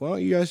 and they're like, why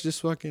don't you guys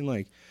just fucking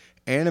like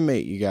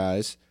animate you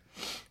guys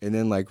and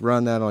then like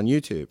run that on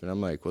YouTube. And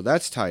I'm like, well,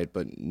 that's tight,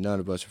 but none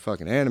of us are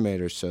fucking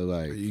animators, so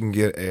like, You can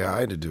get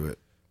AI to do it.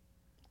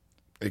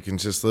 It can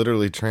just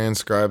literally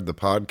transcribe the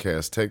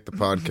podcast, take the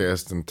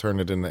podcast, and turn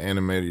it into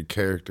animated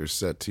characters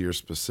set to your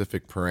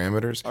specific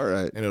parameters. all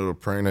right. And it'll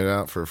print it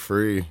out for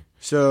free.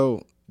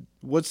 So,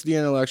 what's the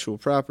intellectual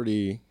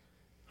property?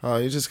 Oh,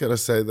 you just gotta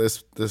say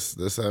this.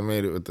 I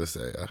made it with this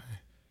AI.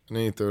 And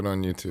then you throw it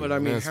on YouTube. But I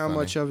mean, That's how funny.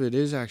 much of it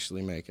is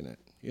actually making it?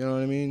 You know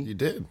what I mean? You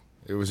did.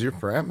 It was your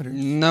parameters.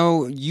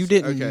 No, you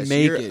didn't Okay, so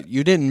make you're- it.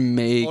 You didn't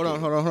make Hold on, it.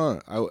 hold on,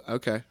 hold on.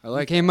 Okay, I You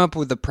like came up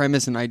with the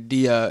premise and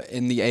idea,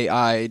 and the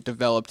AI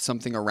developed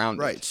something around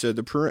right. it. So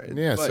the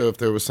Yeah, but- so if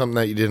there was something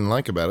that you didn't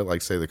like about it,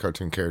 like say the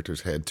cartoon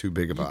characters had too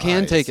big of You eyes,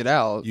 can take it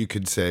out. You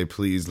could say,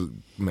 please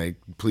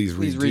Please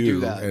redo,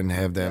 redo that. and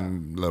have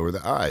them lower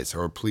the eyes,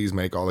 or please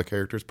make all the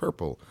characters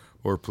purple,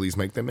 or please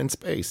make them in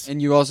space.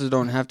 And you also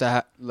don't have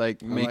to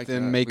make like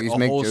them that. make Please a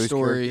make whole Joe's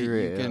story. character,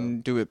 You yeah.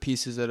 can do it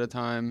pieces at a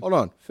time. hold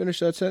on, finish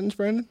that sentence,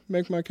 Brandon.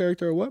 Make my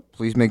character a what?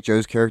 Please make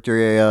Joe's character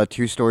a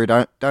two-story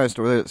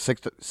dinosaur that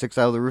six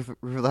out of the roof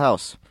of the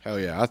house. Hell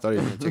yeah! I thought he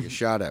was gonna take a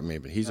shot at me,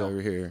 but he's over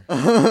here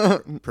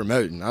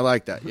promoting. I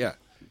like that. Yeah,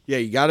 yeah.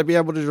 You got to be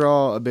able to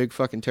draw a big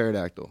fucking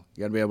pterodactyl.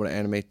 You got to be able to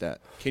animate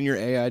that. Can your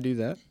AI do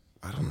that?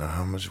 I don't know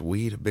how much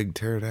weed a big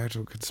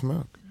pterodactyl could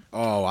smoke.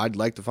 Oh, I'd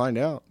like to find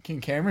out. Can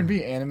Cameron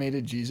be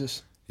animated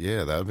Jesus?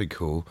 Yeah, that would be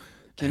cool.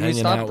 Can we Hanging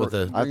stop out with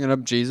a bringing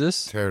up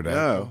Jesus?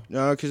 pterodactyl.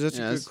 No, because that's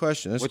a Yes. good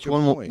question. That's Which a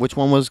good one? point. Which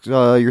one was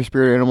your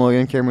spirit animal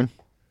again, Cameron?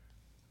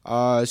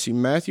 See,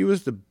 Matthew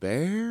was the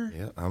bear.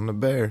 Yeah, I'm the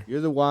bear.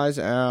 You're the wise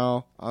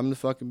owl. I'm the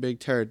fucking big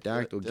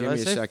pterodactyl. Did Give I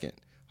me a say- second.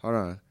 Hold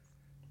on.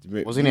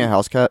 Wasn't he a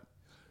house cat?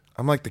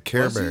 I'm like the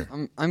Care Was he?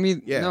 Bear, I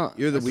mean, Yeah, no,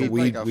 you're the I said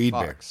weed- like a weed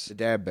bear. fox, The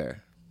dad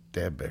bear.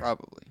 Dad Bear,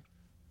 probably.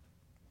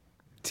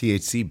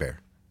 THC Bear.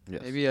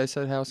 Yes. Maybe I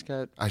said house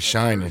cat. I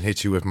shine and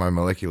hit you with my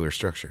molecular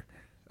structure.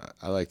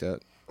 I like that.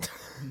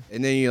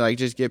 And then you like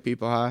just get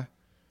people high.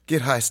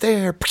 Get high,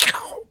 stare.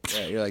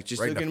 Yeah, you're like,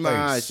 just Right in look the in my face.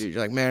 eyes, dude.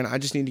 You're like, man, I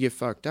just need to get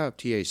fucked up,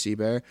 THC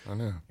bear. I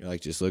know. You're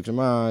like, just look in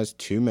my eyes,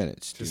 2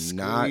 minutes. Just Do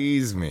not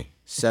squeeze me.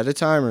 set a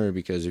timer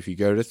because if you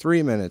go to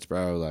 3 minutes,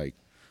 bro, like,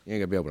 you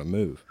ain't gonna be able to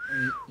move.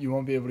 You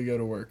won't be able to go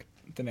to work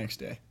the next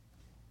day.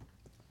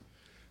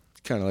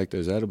 It's kind of like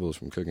those edibles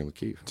from Cooking with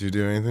Keith. Did you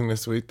do anything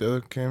this week,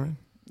 though, Cameron?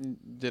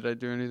 Did I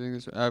do anything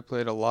this? I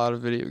played a lot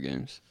of video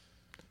games.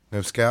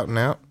 No scouting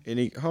out?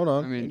 Hold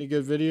on, I mean- any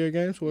good video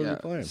games? What are yeah. we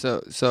playing?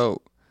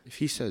 So If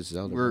he says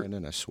Zelda, We're-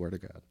 Brandon, I swear to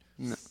God.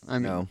 no, I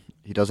mean, No,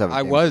 he does have. A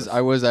I game was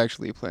list.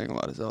 actually playing a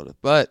lot of Zelda,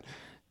 but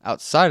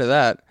outside of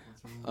that,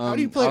 How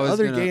do you play I was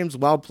other gonna- games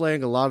while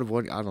playing a lot of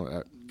what? I don't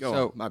know. Go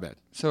So- on, my bad.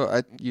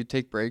 So you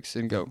take breaks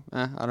and go.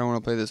 I don't want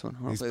to play this one.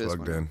 I want He's to play this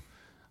plugged one. in.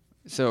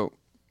 So,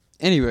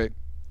 anyway,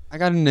 I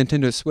got a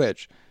Nintendo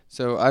Switch,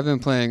 so I've been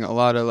playing a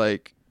lot of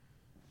like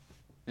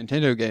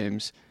Nintendo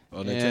games.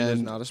 Well, Nintendo's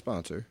and- not a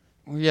sponsor.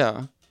 Well,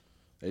 yeah,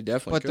 They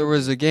definitely. but there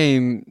was a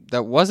game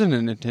that wasn't a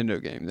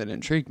Nintendo game that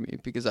intrigued me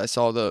because I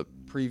saw the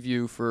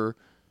preview for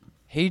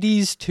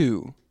Hades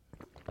 2,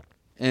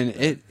 and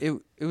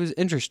it was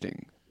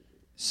interesting.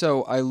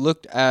 So I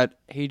looked at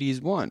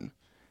Hades 1,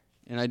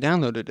 and I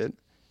downloaded it,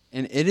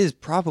 and it is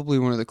probably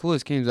one of the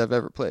coolest games I've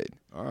ever played.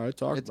 All right,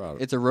 talk about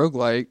it. It's a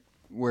roguelike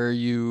where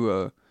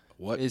you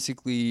What?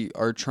 basically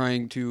are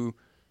trying to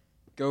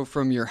go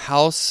from your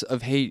house of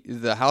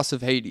the house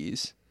of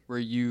Hades, where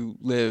you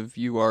live.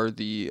 You are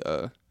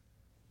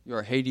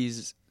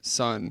Hades'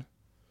 son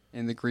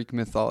in the Greek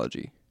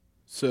mythology.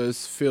 So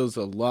this feels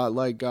a lot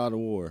like God of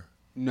War.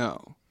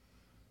 No,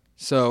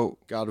 so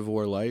God of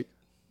War Light,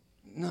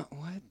 no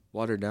what?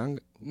 watered down.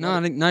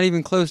 Not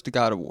even close to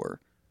God of War.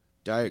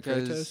 Diet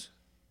because-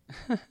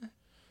 Kratos.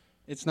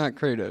 It's not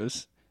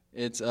Kratos.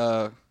 It's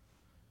I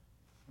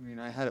mean,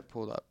 I had it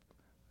pulled up,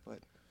 but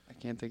I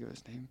can't think of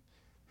his name.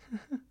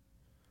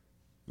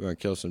 You want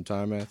to kill some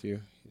time,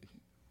 Matthew?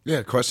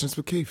 Yeah, questions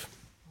with Keith.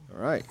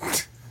 All right.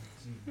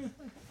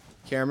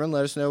 Cameron,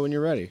 let us know when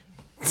you're ready.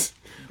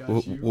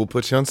 We'll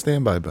put you on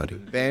standby, buddy.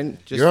 Ben,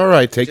 just, You're all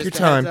right. Take just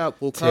your a heads time. up,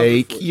 we'll cover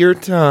Take for- your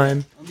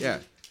time. Yeah.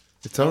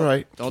 It's all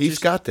right. don't Keith's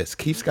just- got this.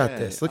 Keith's got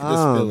this. Look at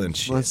this villain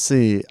shit. Let's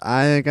see.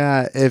 I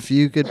got if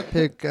you could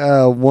pick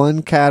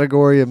one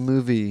category of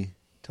movie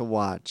to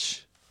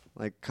watch,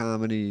 like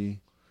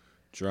comedy,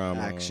 Drama,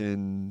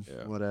 action,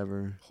 yeah.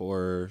 whatever.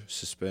 horror,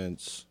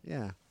 suspense.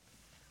 Yeah.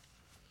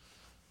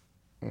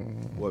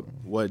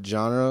 What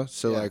genre?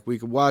 So Yeah. like we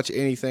could watch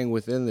anything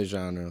within the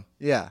genre.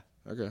 Yeah.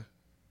 Okay.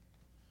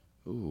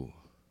 Ooh.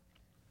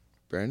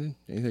 Brandon,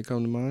 anything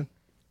come to mind?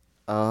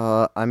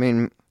 I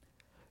mean,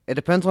 it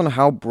depends on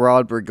how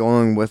broad we're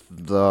going with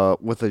the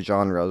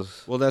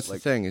genres. Well, that's the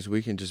thing is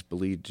we can just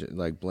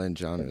blend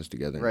genres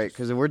together. and Right, just-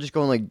 because if we're just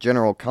going like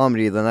general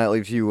comedy, then that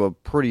leaves you a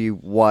pretty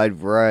wide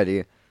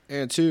variety.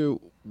 And two,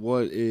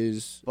 what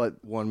is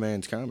But- one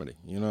man's comedy?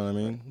 You know what I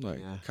mean? Like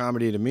Yeah.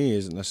 comedy to me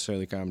isn't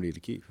necessarily comedy to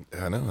Keith.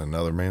 I know,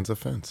 another man's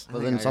offense. But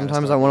think then I gotta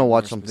sometimes start I want to being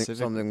watch more something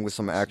specific. with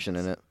some action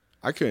in it.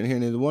 I couldn't hear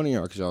neither one of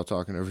y'all because y'all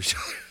talking over each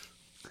other.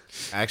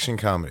 Action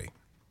comedy.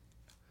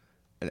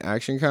 An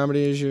action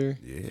comedy is your?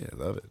 Yeah,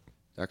 love it.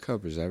 That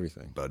covers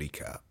everything. Buddy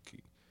cop.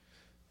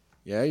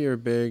 Yeah, you're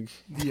big.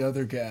 The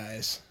other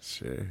guys.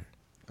 Sure.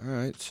 All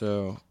right,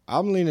 so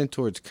I'm leaning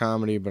towards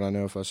comedy, but I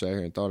know if I sat here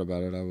and thought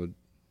about it,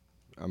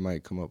 I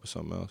might come up with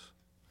something else.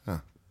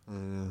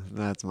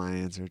 That's my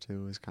answer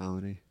too. Is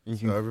comedy.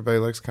 So everybody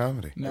likes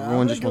comedy. No,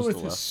 Everyone I just go wants with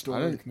to laugh.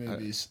 historic I-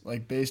 movies,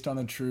 like based on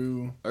a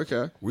true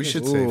Okay. We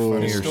should say Ooh.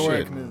 funnier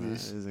historic shit.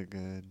 movies. Is it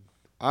good?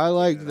 I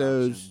like Good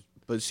those, option.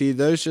 but see,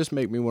 those just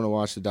make me want to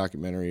watch the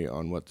documentary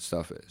on what the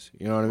stuff is.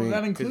 You know what I Well, mean? that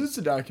 'Cause- includes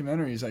the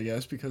documentaries, I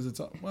guess, because it's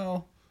are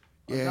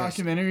Yes.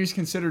 documentaries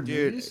considered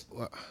dude. movies?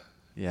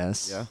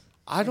 Yes. Yeah.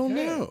 I don't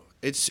Okay. know.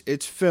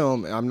 It's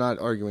film. I'm not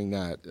arguing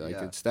that. Like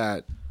Yeah. it's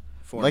that.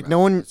 Format. Like, no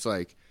one- It's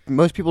like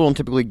Most people don't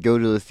typically go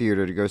to the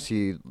theater to go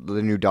see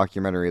the new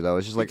documentary, though.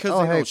 It's just like, because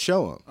oh, they hey, don't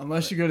show them.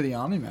 Unless you go to the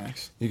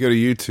Omnimax. You go to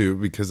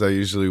YouTube because I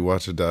usually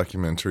watch a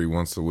documentary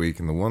once a week,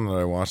 and the one that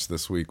I watched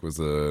this week was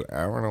an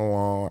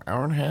hour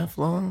and a half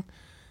long,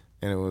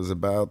 and it was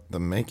about the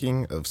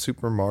making of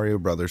Super Mario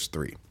Brothers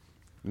 3.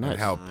 nice. And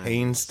how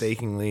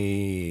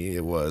painstakingly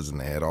it was, and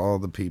they had all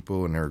the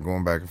people, and they were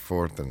going back and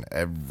forth, and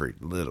every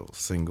little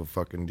single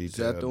fucking Is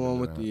detail. that the one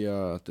with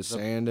the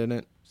sand in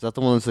it? Is that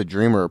the one that's a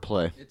dream or a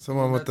play?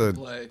 Someone with the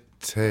play.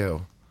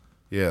 tail?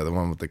 Yeah, the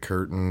one with the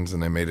curtains,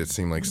 and they made it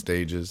seem like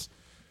stages.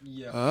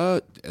 Yeah.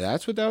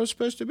 That's what that was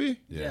supposed to be.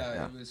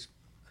 Yeah, it was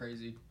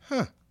crazy.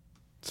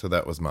 So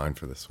that was mine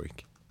for this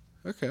week.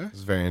 Okay. It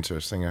was very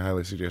interesting. I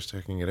highly suggest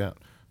checking it out.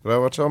 But I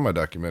watch all my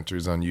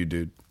documentaries on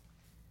YouTube.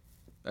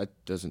 That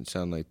doesn't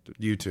sound like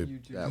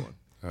YouTube. that one.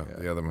 Oh,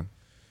 the other one.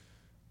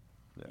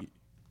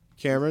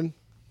 Cameron,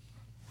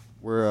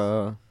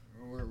 We're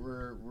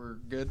We're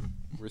good.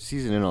 we're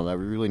seasoning in on that.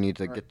 We really need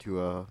to get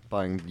to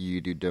buying the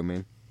YouTube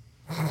domain.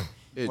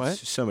 it's What?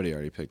 somebody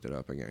already picked it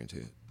up. I guarantee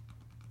it.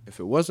 If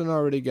it wasn't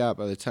already got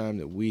by the time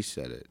that we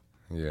said it,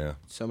 Yeah.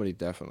 somebody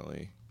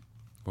definitely.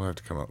 We'll have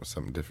to come up with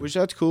something different. Which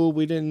that's cool.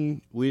 We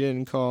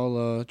didn't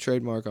call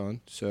trademark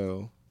on.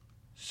 So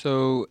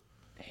So,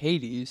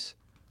 Hades,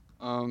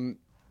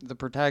 the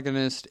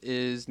protagonist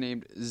is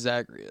named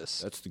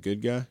Zagreus. that's the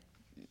good guy.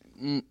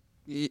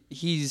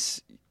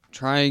 He's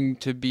trying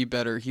to be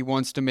better. He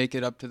wants to make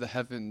it up to the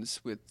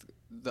heavens with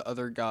the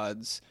other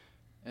gods,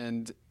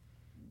 and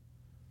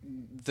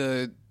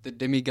the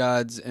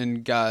demigods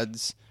and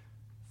gods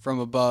from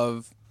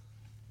above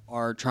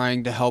are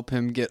trying to help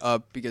him get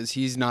up because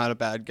he's not a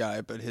bad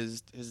guy, but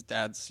his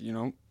dad's,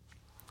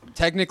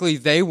 technically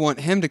they want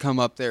him to come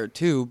up there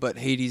too, but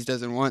Hades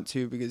doesn't want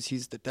to because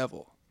he's the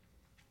devil.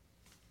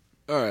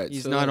 All right.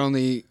 He's so not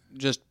only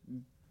just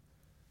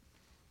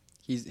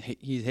he's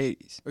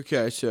Hades.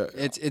 Okay. So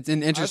It's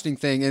an interesting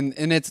thing,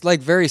 and it's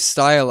like very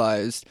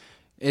stylized.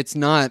 It's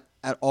not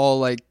at all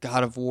like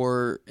God of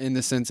War in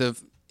the sense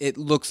of it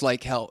looks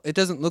like hell. It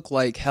doesn't look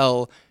like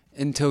hell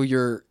until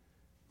you're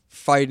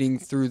fighting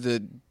through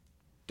the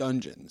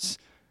dungeons.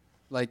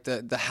 Like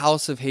the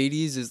House of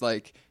Hades is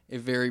like a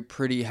very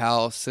pretty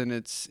house, and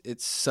it's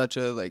such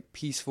a like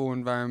peaceful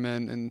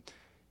environment. And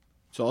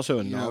it's also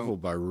a you know- novel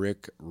by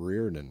Rick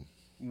Riordan,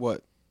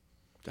 what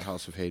The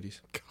House of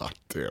Hades. God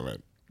damn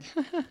it.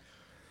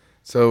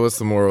 So what's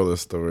the moral of the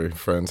story?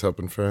 Friends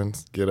helping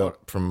friends get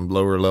up from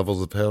lower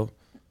levels of hell?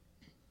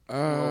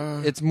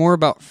 it's more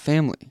about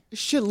family. This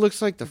shit looks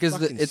like the Because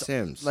fucking it's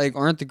Sims. like,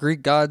 aren't the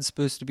Greek gods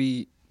supposed to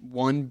be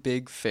one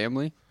big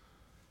family?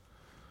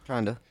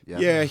 Kinda. Yeah.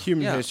 yeah,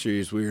 human Yeah. history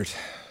is weird.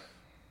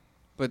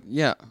 But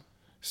yeah,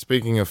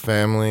 Speaking of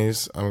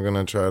families, I'm going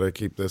to try to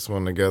keep this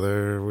one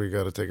together. We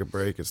got to take a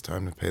break. It's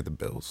time to pay the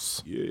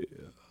bills. Yeah.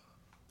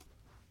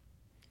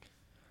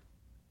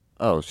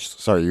 Oh,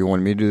 sorry. You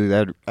wanted me to do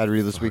that ad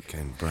read this week?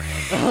 Fucking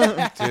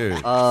Brandon. Dude,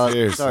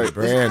 seriously, sorry.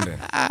 Brandon.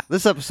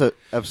 This episode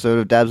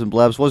of Dabs and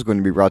Blabs was going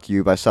to be brought to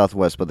you by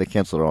Southwest, but they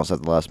canceled it on us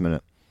at the last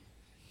minute.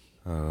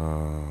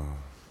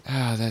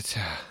 That's.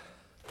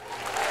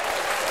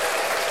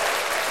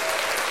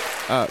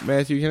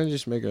 Matthew, can I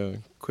just make a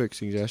quick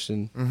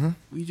suggestion? Mm-hmm.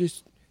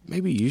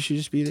 Maybe you should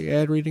just be the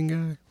ad reading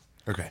guy.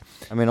 Okay.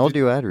 I mean, I'll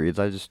do ad reads.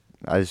 I just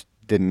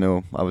didn't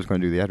know I was going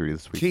to do the ad read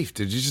this week. Keith,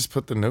 did you just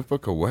put the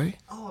notebook away?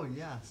 Oh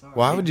yeah. Sorry.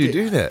 Why would you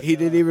do that? He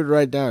didn't even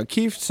write down.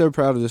 Keith's so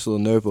proud of this little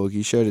notebook.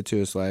 He showed it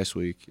to us last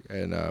week,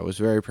 and was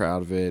very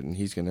proud of it.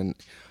 And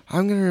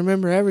I'm gonna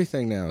remember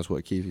everything now, is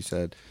what Keith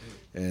said.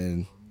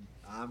 And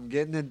I'm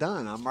getting it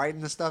done. I'm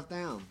writing the stuff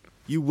down.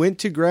 you went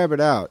to grab it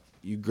out.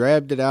 You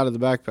grabbed it out of the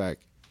backpack,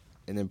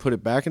 and then put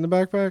it back in the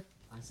backpack.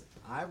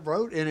 I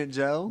wrote in it,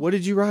 Joe. What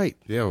did you write?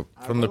 Yeah,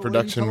 I from the wrote what you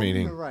production told me to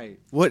meeting. write.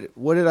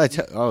 What did I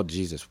tell? Oh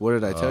Jesus! What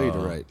did I tell you to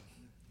write?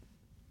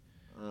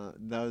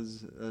 That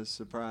was a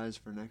surprise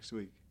for next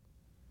week.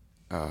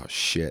 Oh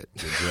shit!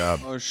 Good job.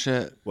 oh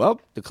shit.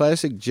 Well, the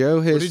classic Joe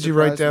has. What did you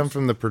write down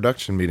from the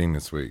production meeting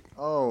this week?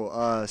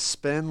 Oh,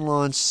 spin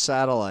launch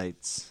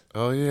satellites.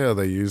 Oh, yeah,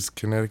 they use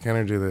kinetic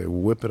energy. They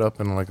whip it up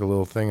in like a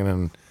little thing, and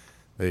then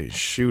they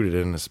shoot it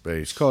into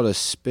space. It's called a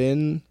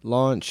spin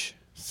launch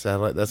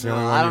Satellite. That's the No,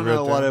 only one I you don't wrote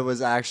know what down? it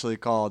was actually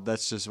called.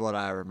 That's just what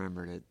I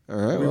remembered it. All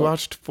right. We well,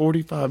 watched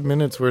 45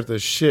 minutes worth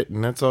of shit,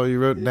 and that's all you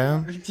wrote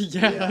down?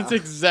 Yeah, that's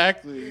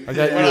exactly I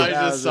got what you. I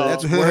just saw.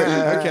 That's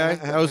word. Okay,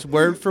 that was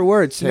word for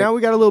word. So now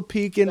we got a little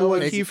peek into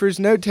what Kiefer's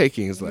note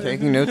taking is like.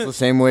 Taking notes the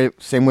same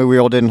way we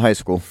all did in high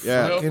school.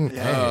 Yeah. Fucking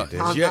A, dude.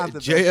 I'm not the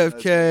best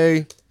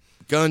JFK,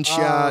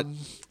 gunshot.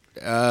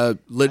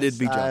 Let it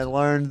be I Johnson.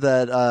 learned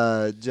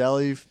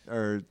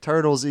that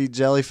turtles eat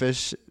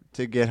jellyfish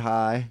to get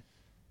high.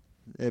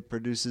 It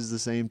produces the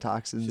same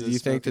toxins. So as you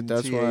think that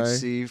fucking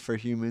that's THC for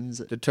humans?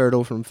 The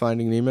turtle from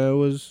Finding Nemo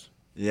was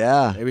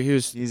Yeah, maybe he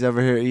was he's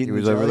over here eating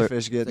was over there.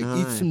 jellyfish, getting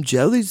like high. eat some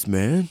jellies,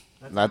 man.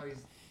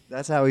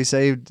 That's how he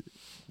saved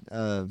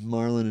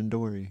Marlin and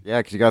Dory. Yeah,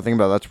 because you got to think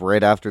about it, that's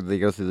right after they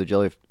go through the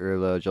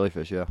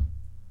jellyfish. Yeah,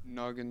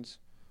 Noggins.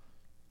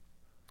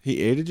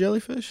 He ate a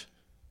jellyfish.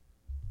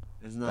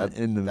 It's not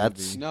in the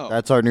that's movie. No.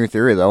 that's our new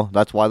theory though.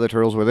 That's why the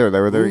turtles were there.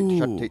 They were there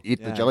Ooh. to eat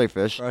the Yeah.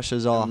 jellyfish. Crush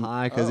is all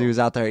high because he was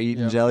out there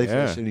eating jellyfish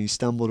Yeah. and he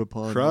stumbled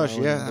upon Crush,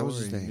 Marlin yeah, and that was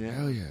his Dory. name. Yeah.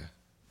 Hell yeah.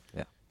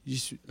 Yeah. You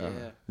s-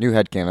 New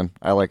headcanon.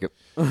 I like it.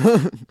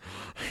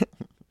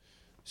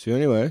 So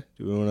anyway,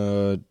 do we want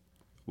to?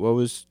 What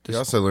was We this?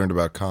 also learned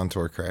about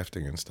contour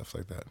crafting and stuff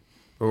like that.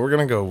 But we're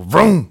going to go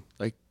vroom.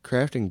 Like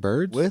crafting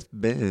birds? With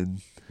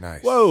Ben.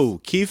 Nice. Whoa,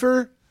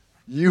 Kiefer.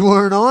 You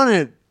weren't on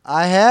it.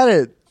 I had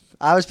it.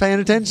 I was paying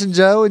attention,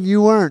 Joe, and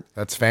you weren't.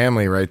 That's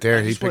family right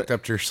there. He just picked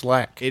up your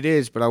slack. It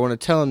is, but I want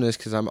to tell him this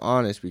because I'm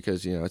honest.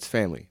 Because it's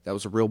family. That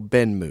was a real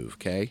Ben move.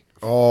 Okay.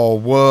 Oh,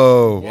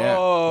 whoa. Yeah.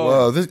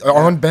 Whoa. This,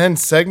 on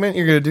Ben's segment,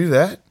 you're going to do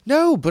that?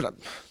 No, but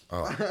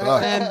Oh,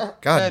 fuck. Ben,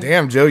 God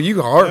damn, Joe,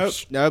 you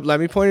harsh. nope.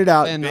 Let me point it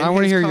out. Ben, I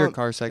wanna has hear your come-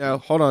 car segment. No,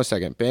 hold on a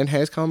second. Ben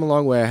has come a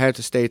long way. I have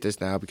to state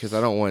this now because I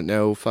don't want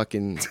no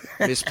fucking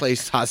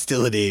misplaced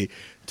hostility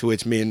to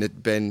which me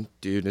and Ben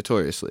do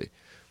notoriously.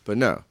 But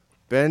no,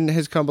 Ben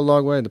has come a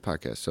long way in the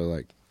podcast. So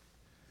like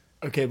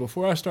Okay,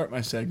 before I start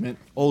my segment,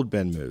 old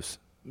Ben moves.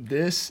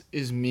 this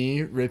is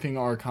me ripping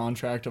our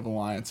contract of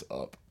alliance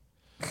up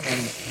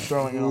and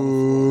throwing it on the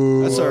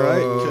floor. That's all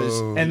right.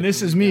 Because And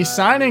this is me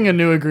signing a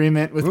new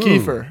agreement with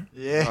Kiefer.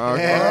 Yeah.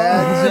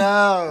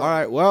 all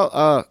right.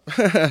 Well,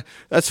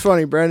 that's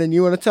funny, Brandon.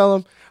 You want to tell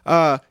him?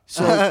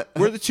 So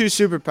we're the two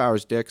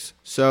superpowers, dicks.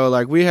 So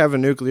like we have a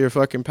nuclear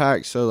fucking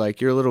pact. So like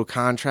your little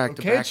contract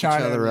to Okay, back China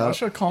each and other up.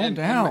 Russia, calm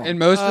down. And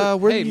most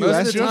we're the most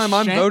US. of the time,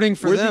 I'm Just voting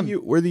for we're them.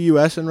 we're the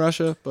U.S. and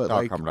Russia, but Oh,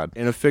 like comrade.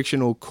 in a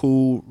fictional,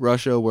 cool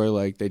Russia where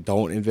like they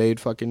don't invade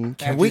fucking.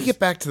 Can we get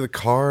back to the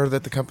car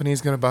that the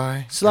company's going to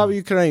buy? Slava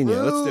Ukraine?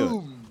 Let's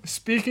do it.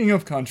 Speaking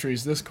of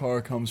countries, this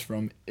car comes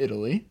from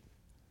Italy.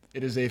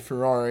 It is a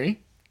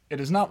Ferrari. It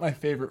is not my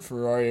favorite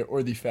Ferrari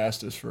or the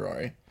fastest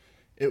Ferrari.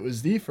 It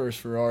was the first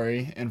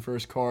Ferrari and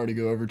first car to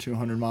go over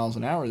 200 miles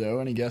an hour, though.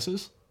 Any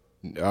guesses?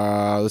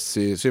 Let's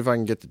see. See if I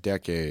can get the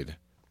decade.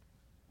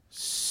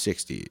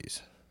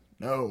 60s,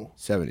 No.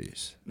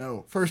 70s.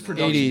 No. First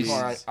production 80s.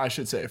 car, I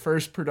should say.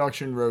 First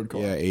production road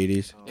car. Yeah,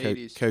 80s.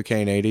 80s.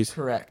 Cocaine 80s.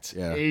 Correct.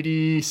 Yeah.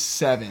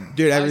 87.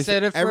 Dude, I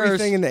said it everything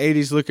first. in the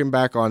 80s, looking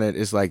back on it,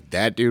 is like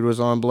that dude was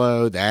on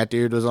blow, that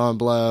dude was on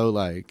blow.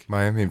 Like,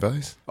 Miami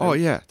Vice? oh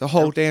yeah, the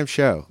whole damn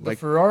show. The Like,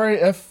 Ferrari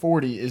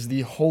F40 is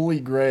the holy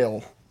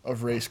grail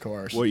of race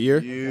cars. what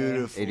year?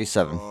 Beautiful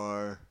 87.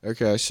 car.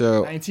 Okay,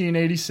 so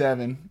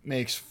 1987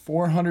 makes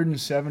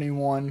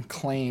 471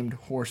 claimed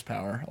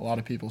horsepower. A lot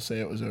of people say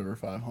it was over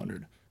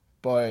 500,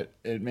 but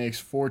it makes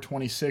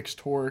 426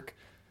 torque,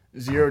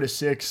 0 to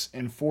 6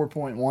 in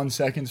 4.1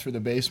 seconds for the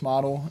base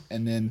model,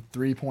 and then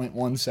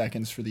 3.1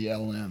 seconds for the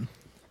LM.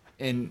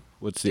 In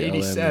what's the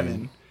 87,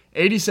 LM?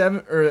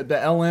 87 or the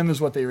LM is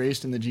what they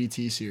raced in the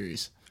GT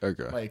series,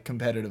 Okay, like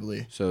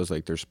competitively. so it's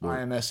like their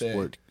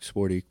IMSA.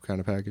 sporty kind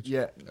of package.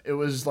 Yeah, it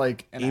was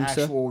like an IMSA?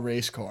 actual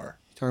race car.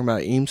 Talking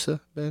about IMSA,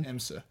 Ben?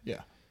 IMSA,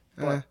 yeah.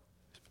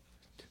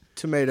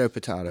 Tomato,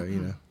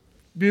 potato,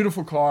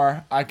 Beautiful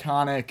car,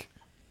 iconic.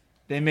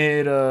 They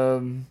made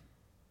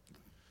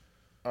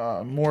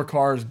more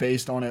cars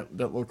based on it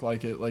that look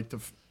like it. Like the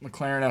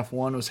McLaren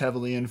F1 was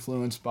heavily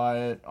influenced by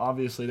it.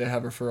 Obviously, they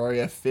have a Ferrari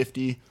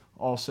F50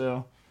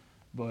 also,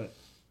 but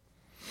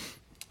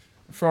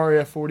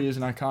Ferrari F40 is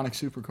an iconic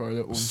supercar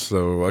that will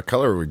So what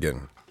color are we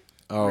getting?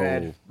 Oh,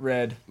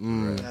 red.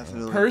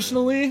 Definitely.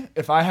 Personally,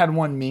 if I had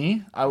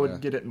one I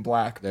would get it in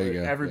black. There you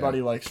but go,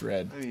 everybody likes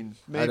red. I mean,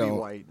 I maybe don't-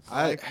 white.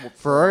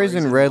 Ferraris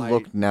in in red white.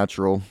 look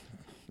natural.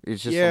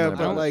 It's just yeah, something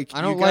but about it. like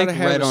I don't you gotta like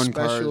have red a on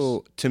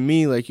special. To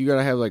me, like you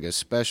gotta have like a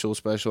special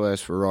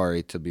ass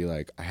Ferrari to be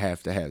like I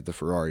have to have the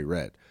Ferrari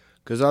red,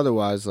 because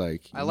otherwise,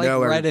 like I like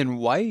red and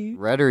white,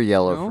 Red or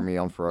yellow No? for me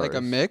on Ferraris. like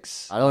a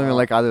mix. I don't even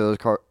like either of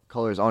those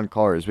colors on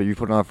cars, but if you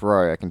put it on a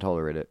Ferrari, I can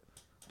tolerate it.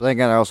 But then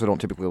again, I also don't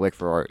typically like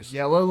Ferraris.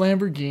 Yellow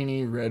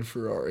Lamborghini, red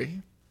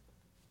Ferrari.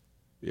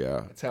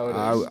 yeah. That's how it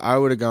is. I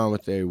would have gone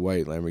with a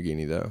white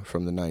Lamborghini though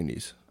from the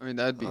 '90s. I mean,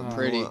 that'd be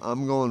pretty.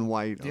 I'm going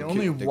white. The on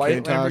only the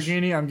white Countach.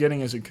 Lamborghini I'm getting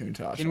is a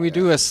Countach. Can we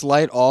do a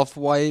slight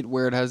off-white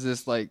where it has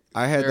this like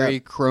I had very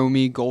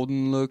chromy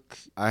golden look?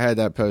 I had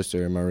that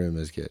poster in my room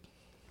as a kid.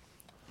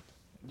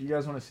 Do you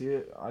guys want to see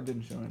it? I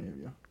didn't show any of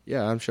you.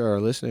 Yeah, I'm sure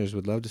our listeners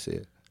would love to see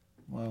it.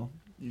 Well,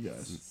 you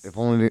guys. If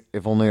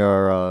only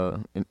our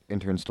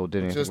intern still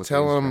did anything Just with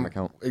tell the Instagram them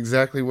account.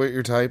 exactly what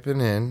you're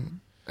typing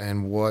in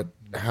and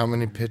how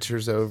many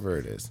pictures over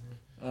it is.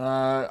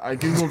 I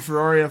googled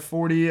Ferrari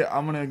F40.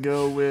 I'm gonna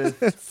go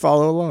with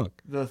Follow along.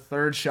 the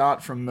third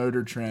shot from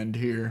Motor Trend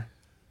here.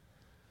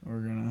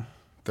 We're gonna.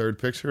 Third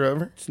picture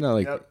over? It's not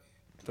like Yep.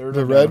 Third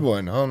The one red down.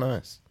 one. Oh,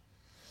 nice.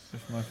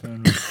 If my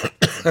phone.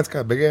 That's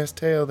got a big ass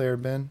tail there,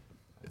 Ben.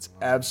 It's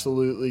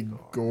absolutely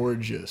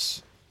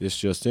gorgeous. this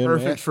just in.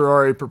 Perfect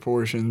Ferrari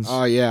proportions.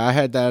 Oh yeah, I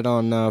had that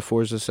on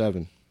Forza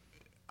 7.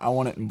 I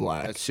want it in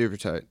black. That's super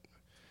tight.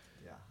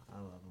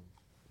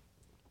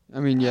 I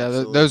mean, yeah,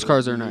 those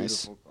cars are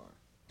nice.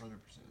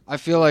 I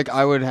feel like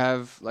I would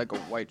have like a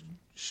white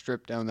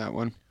strip down that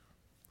one.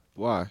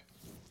 Why?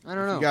 I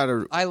don't know. You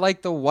gotta. I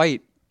like the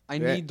white. I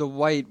Yeah. need the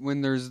white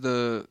when there's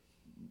the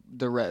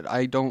red.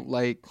 I don't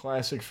like.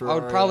 Classic Ferrari.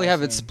 I would probably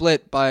have it think.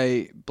 split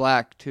by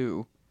black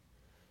too.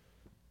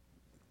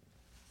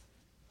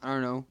 I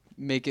don't know.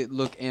 Make it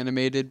look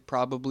animated.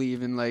 Probably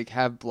even like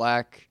have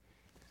black.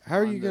 How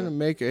are on you the- gonna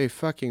make a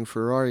fucking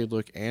Ferrari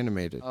look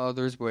animated? Oh,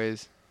 there's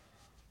ways.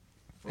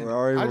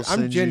 Ferrari will I'm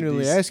send you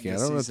genuinely these- asking. I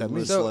this don't know what that season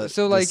means. list So let-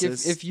 so like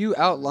this if is- you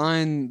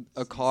outline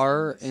a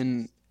car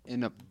in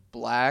a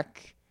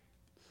black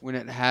when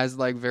it has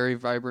like very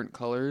vibrant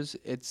colors,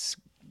 it's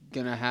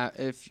gonna have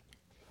if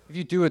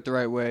you do it the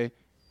right way,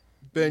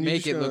 Ben,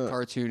 make it look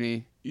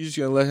cartoony. You just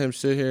gonna let him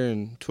sit here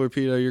and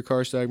torpedo your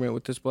car segment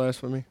with this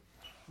blasphemy?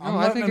 I'm No,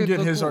 I letting think him it'd get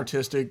look his cool.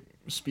 artistic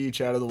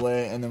speech out of the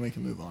way, and then we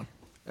can move on.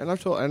 And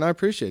I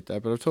appreciate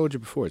that, but I've told you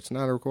before, it's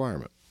not a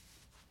requirement.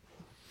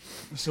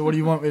 So what do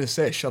you want me to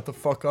say? Shut the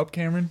fuck up,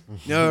 Cameron?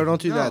 No,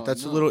 don't do No, that.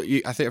 That's no. a little.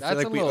 I feel That's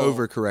like a we little-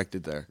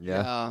 overcorrected there.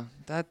 Yeah.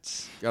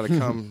 That's Got to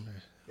come.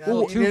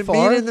 Well, too meet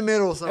far? in the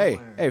middle somewhere.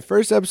 hey,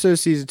 first episode of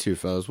season 2,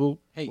 fellas. We'll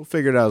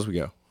figure it out as we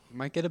go. you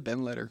might get a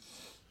Ben letter.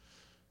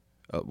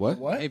 What?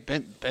 What? Hey,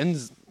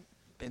 Ben's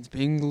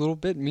being a little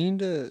bit mean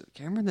to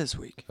Cameron this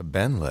week. A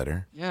Ben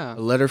letter. Yeah. A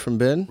letter from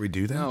Ben? We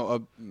do that?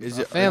 No, Is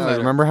a it- fan letter.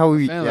 Remember how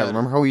we Fan letter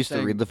remember how we used to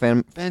saying read the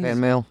fan Ben's-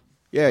 mail?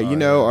 Yeah, you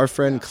know our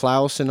friend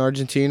Klaus in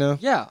Argentina.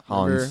 Yeah.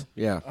 Remember? Hans.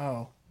 Yeah.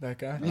 Oh, that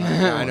guy.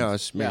 Yeah, I know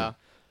it's me. Yeah.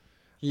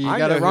 You I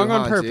got know it wrong who on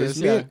Hans purpose.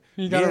 is. Yeah. Me,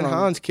 You me got it and wrong.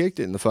 Hans kicked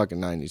it in the fucking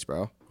 90s,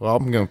 bro. Well,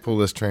 I'm going to pull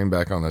this train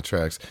back on the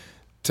tracks.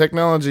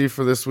 Technology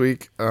for this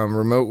week.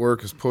 Remote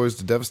work is poised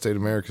to devastate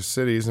America's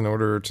cities. In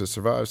order to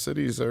survive,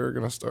 cities are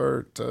going to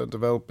start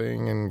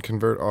developing and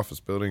convert office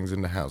buildings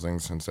into housing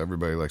since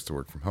everybody likes to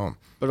work from home.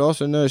 But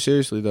also, no,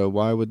 seriously, though,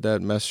 why would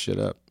that mess shit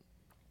up?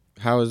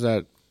 How is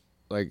that?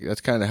 Like,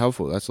 that's kind of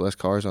helpful. That's less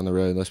cars on the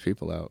road, less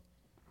people out.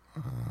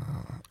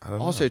 I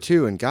don't Also,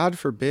 too, and God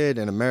forbid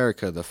in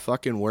America, the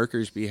fucking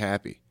workers be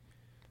happy.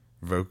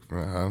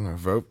 know.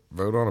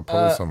 Vote on a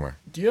poll somewhere.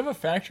 Do you have a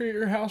factory at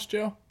your house,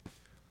 Joe?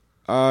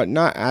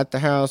 Not at the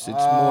house.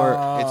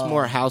 It's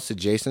more house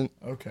adjacent.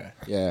 Okay.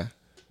 Yeah.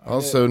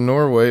 Also,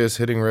 Norway is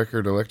hitting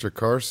record electric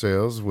car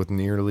sales with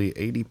nearly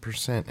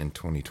 80% in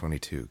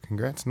 2022.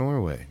 Congrats,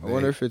 Norway. I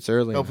wonder if it's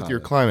early. Help in with your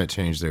Hollywood. climate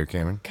change there,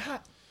 Cameron. God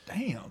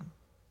damn.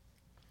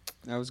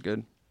 That was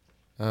good.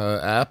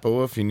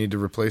 Apple, if you need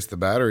to replace the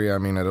battery, I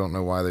mean, I don't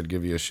know why they'd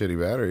give you a shitty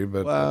battery,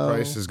 but Well- the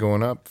price is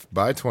going up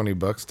by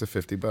 $20 to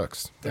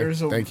 $50.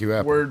 There's a Thank you,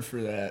 Apple. word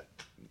for that.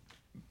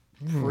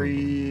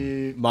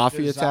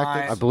 Mafia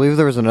tactics? I believe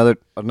there was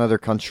another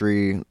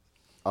country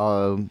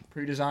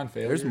Pre-designed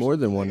failures. There's more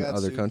than They one got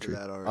other sued for country.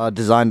 that already.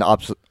 designed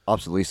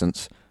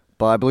obsolescence,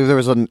 but I believe there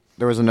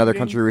was another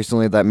country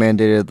recently that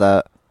mandated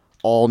that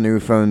all new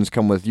phones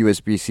come with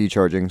USB-C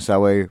charging, so that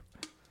way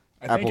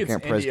I think Apple it's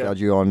can't price India. gouge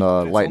you on It's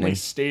only Lightning.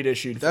 state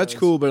issued. That's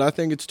cool, but I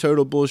think it's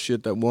total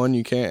bullshit that one,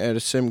 you can't add a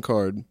SIM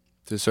card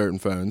to certain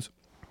phones,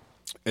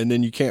 and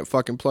then you can't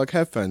fucking plug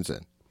headphones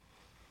in.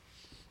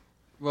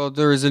 Well,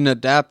 there is an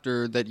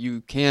adapter that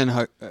you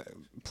can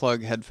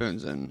plug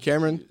headphones in.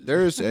 Cameron,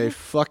 there is a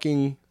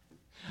fucking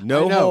I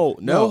no know. hole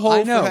No,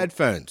 I for know.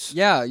 headphones.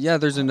 Yeah,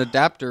 there's an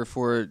adapter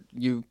for it.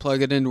 You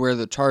plug it into where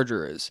the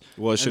charger is.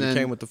 Well, it should have And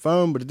then- came with the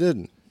phone, but it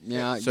didn't.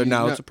 Yeah. So you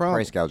now know- it's a problem.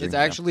 Price gouging. It's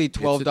actually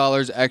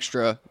 $12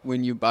 extra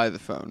when you buy the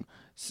phone,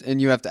 and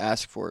you have to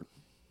ask for it.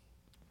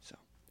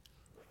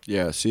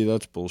 Yeah, see,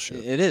 that's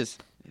bullshit. It is.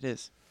 It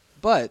is.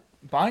 But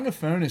Buying a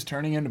phone is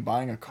turning into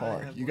buying a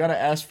car. You got to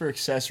ask for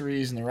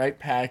accessories and the right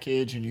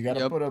package, and you got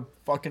to Yep. put a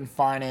fucking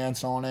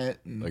finance on it.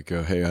 And Like,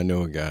 hey, I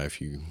know a guy if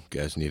you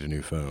guys need a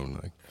new phone.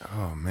 Like,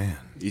 Oh, man.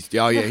 he's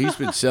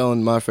been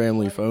selling my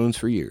family phones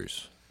for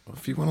years.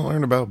 If you want to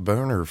learn about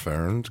boner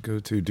phones, go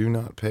to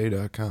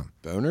donotpay.com.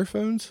 Boner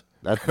phones?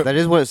 That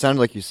is what it sounded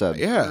like you said.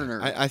 Yeah,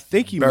 Burner. I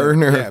think you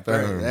Burner meant,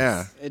 phones.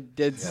 Yeah, it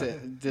did.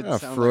 It did Yeah,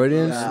 sound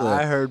Freudian Like, slip.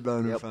 I heard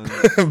boner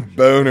phone.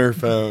 Boner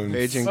phones.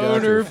 Paging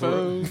Boner Dr.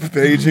 phone.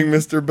 Paging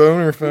Mr.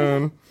 Boner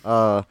phone.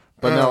 But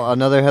no,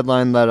 another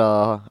headline that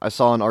I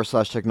saw on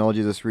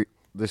r/technology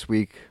this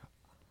week.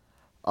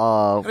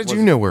 How did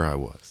you know where I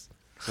was?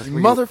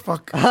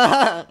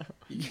 Motherfucker.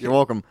 You're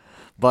welcome.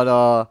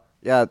 But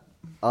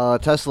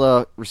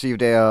Tesla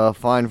received a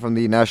fine from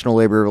the National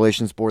Labor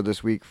Relations Board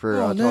this week for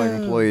telling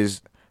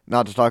employees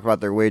not to talk about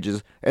their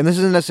wages. And this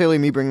isn't necessarily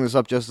me bringing this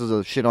up just as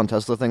a shit on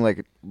Tesla thing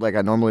like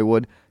I normally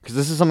would, because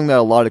this is something that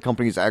a lot of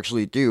companies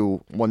actually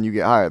do when you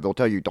get hired. They'll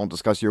tell you don't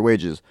discuss your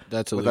wages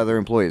That's with illegal. other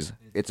employees.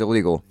 It's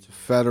illegal.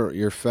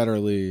 You're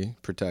federally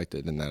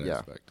protected in that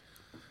aspect.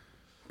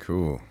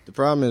 Cool. The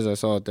problem is, I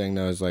saw a thing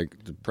that was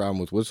like, the problem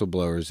with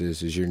whistleblowers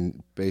is you're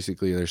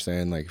basically, they're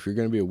saying like, if you're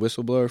going to be a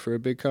whistleblower for a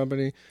big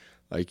company,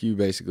 like you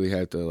basically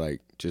have to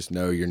like just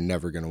know you're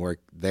never going to work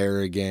there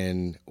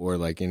again, or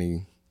like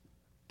any.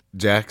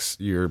 Jax,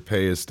 your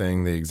pay is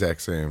staying the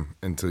exact same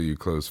until you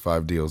close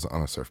 5 deals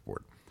on a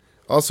surfboard.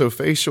 Also,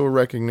 facial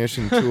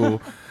recognition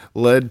tool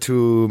led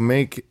to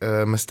make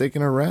a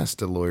mistaken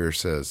arrest, a lawyer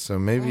says. So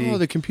maybe, Oh,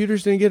 the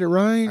computers didn't get it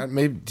right.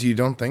 maybe you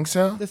don't think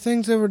so? The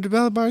things that were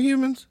developed by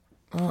humans.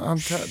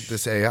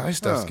 This AI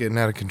stuff's getting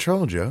out of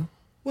control, Joe.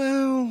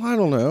 Well, I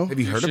don't know. Have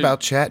you heard about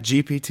Chat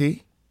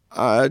GPT?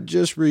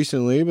 Just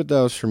recently, but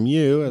that was from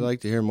you. I'd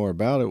like to hear more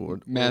about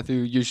it. Matthew,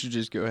 you should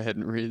just go ahead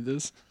and read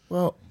this.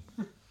 Well,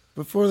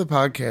 before the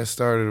podcast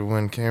started,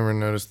 when Cameron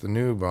noticed the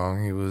new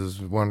bong, he was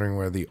wondering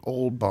where the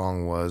old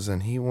bong was,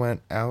 and he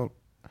went out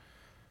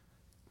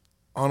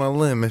on a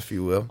limb, if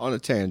you will. On a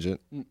tangent.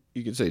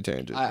 You could say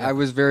tangent. I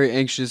was very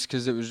anxious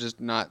because it was just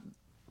not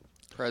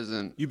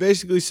present. You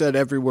basically said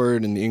every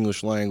word in the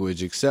English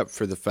language except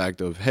for the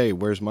fact of, hey,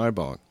 where's my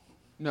bong?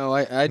 No,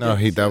 I No, didn't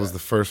say that was the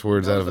first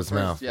words That out was of the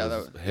his first- mouth. yeah,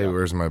 was, that was- hey, yeah.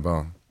 where's my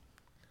bong?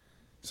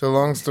 So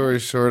long story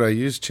short, I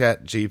used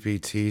Chat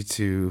GPT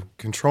to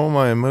control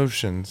my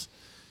emotions,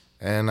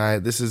 and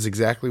this is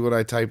exactly what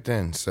I typed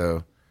in.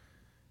 So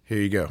here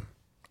you go.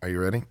 Are you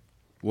ready?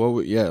 What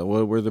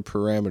were the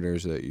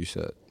parameters that you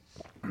set?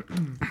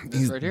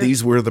 Right here.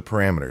 These were the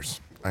parameters.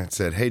 I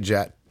said, hey,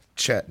 Chat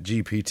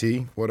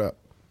GPT, what up?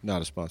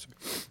 Not a sponsor.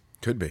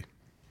 Could be.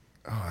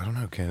 Oh, I don't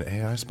know. Can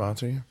AI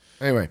sponsor you?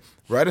 Anyway,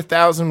 write a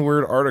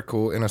 1,000-word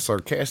article in a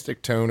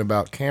sarcastic tone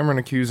about Cameron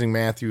accusing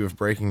Matthew of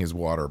breaking his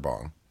water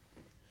bong.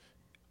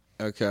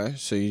 Okay,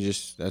 so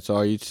that's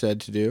all you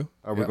said to do?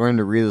 Are we going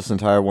to read this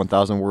entire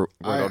 1,000 word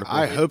article?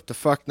 I hope the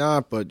fuck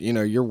not, but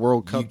your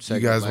World Cup You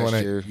segment guys last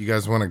want year. to? You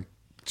guys want to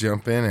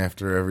jump in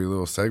after every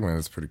little segment?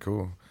 It's pretty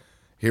cool.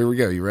 Here we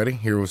go. You ready?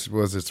 Here was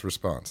its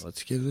response.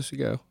 Let's give this a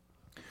go.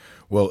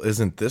 Well,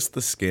 isn't this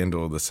the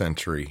scandal of the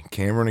century?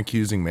 Cameron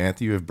accusing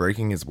Matthew of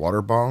breaking his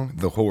water bong?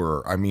 The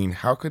horror. I mean,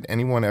 how could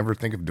anyone ever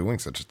think of doing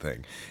such a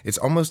thing? It's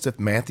almost as if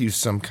Matthew's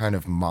some kind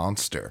of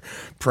monster,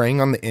 preying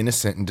on the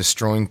innocent and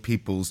destroying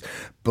people's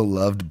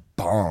beloved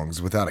bongs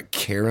without a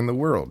care in the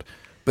world.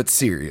 But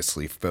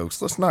seriously,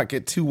 folks, let's not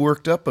get too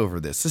worked up over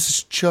this. This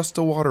is just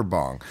a water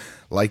bong.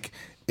 Like,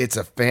 it's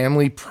a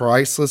family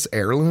priceless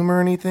heirloom or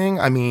anything.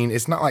 I mean,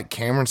 it's not like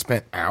Cameron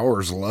spent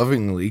hours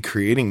lovingly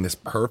creating this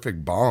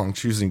perfect bong,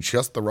 choosing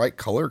just the right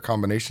color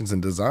combinations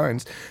and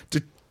designs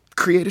to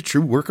create a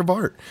true work of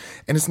art.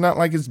 And it's not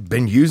like it's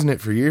been using it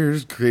for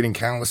years, creating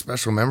countless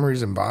special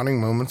memories and bonding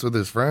moments with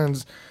his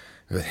friends,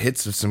 with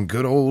hits of some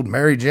good old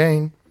Mary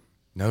Jane.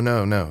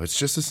 No. It's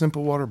just a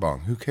simple water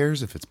bong. Who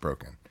cares if it's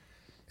broken?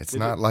 It's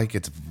not like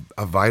it's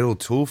a vital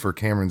tool for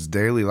Cameron's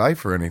daily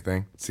life or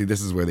anything. See, this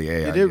is where the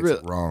AI gets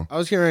it wrong. I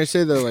was getting ready to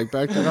say, though, like,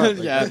 back that up. Like,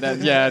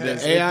 it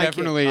is. It AI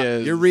definitely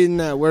is. You're reading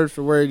that word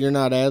for word. You're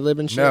not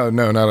ad-libbing shit? No,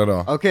 not at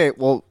all. Okay,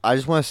 well, I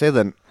just want to say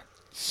that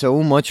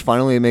so much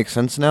finally makes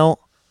sense now.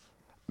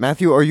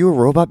 Matthew, are you a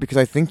robot? Because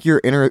I think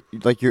your inner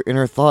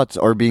thoughts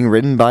are being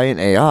written by an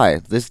AI.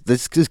 This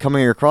is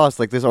coming across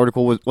like this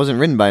article wasn't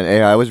written by an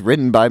AI. It was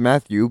written by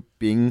Matthew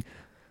being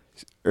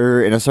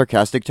in a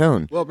sarcastic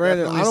tone. Well,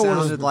 Brandon, Definitely I don't want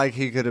sounded to. like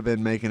he could have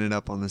been making it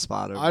up on the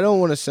spot. I don't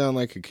want to sound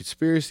like a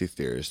conspiracy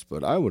theorist,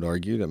 but I would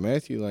argue that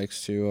Matthew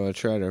likes to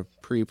try to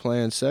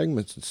pre-plan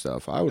segments and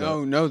stuff. I would.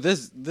 No,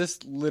 this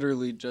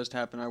literally just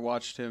happened. I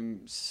watched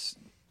him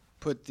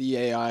put the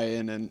AI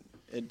in, and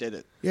it did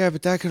it. Yeah,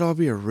 but that could all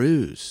be a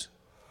ruse.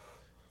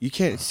 You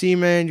can't see,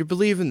 man. You're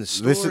believing the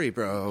story,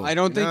 bro. I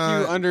don't think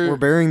We're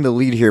bearing the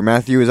lead here.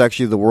 Matthew is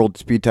actually the world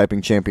speed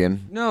typing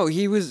champion. No,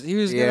 he was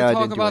Yeah, I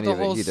going to talk didn't do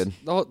about any of it.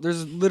 He did.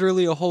 there's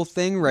literally a whole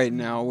thing right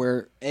now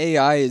where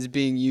AI is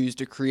being used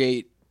to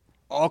create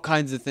all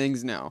kinds of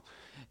things now,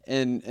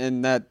 and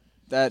that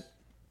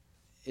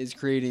is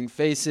creating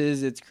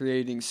faces, it's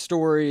creating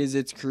stories,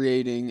 it's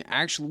creating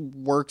actual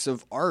works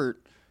of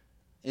art.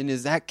 And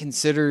is that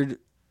considered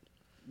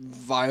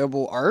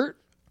viable art?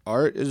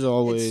 Art is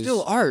always It's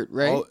still art,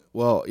 right?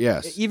 well,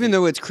 yes. Even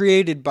though it's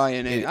created by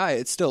an AI,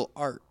 it's still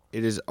art.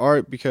 It is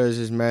art because,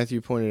 as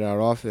Matthew pointed out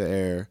off the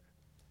air,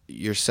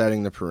 you're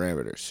setting the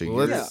parameters. So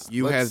Well,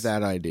 you let's- have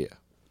that idea.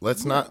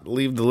 Let's not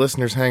leave the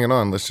listeners hanging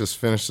on. Let's just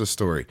finish the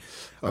story.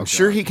 I'm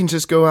sure he can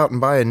just go out and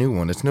buy a new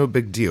one. It's no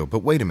big deal. But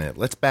wait a minute.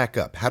 Let's back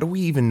up. How do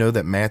we even know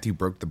that Matthew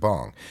broke the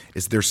bong?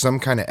 Is there some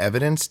kind of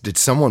evidence? Did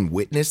someone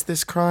witness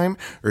this crime?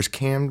 Or is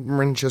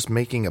Cameron just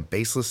making a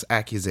baseless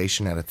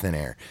accusation out of thin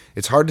air?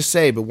 It's hard to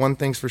say, but one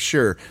thing's for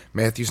sure.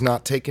 Matthew's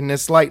not taking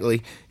this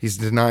lightly. He's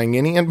denying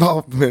any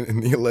involvement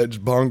in the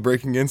alleged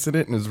bong-breaking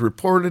incident and is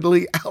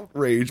reportedly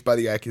outraged by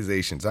the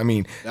accusations. I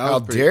mean, That was how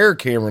pretty- dare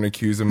Cameron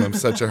accuse him of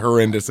such a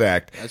horrendous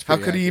act? How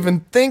pretty could he even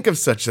think of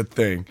such a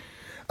thing?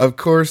 Of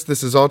course,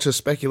 this is all just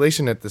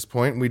speculation at this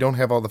point. We don't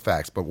have all the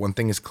facts, but one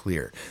thing is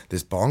clear.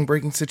 This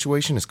bong-breaking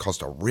situation has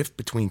caused a rift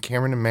between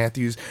Cameron and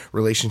Matthew's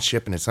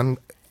relationship, and it's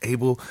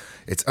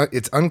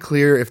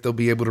unclear if they'll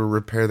be able to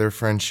repair their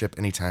friendship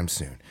anytime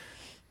soon.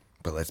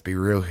 But let's be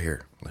real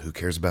here. Who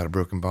cares about a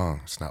broken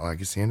bong? It's not like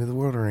it's the end of the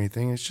world or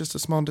anything. It's just a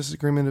small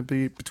disagreement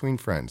between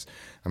friends.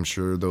 I'm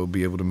sure they'll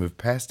be able to move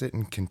past it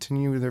and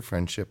continue their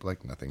friendship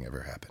like nothing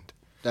ever happened.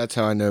 That's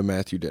how I know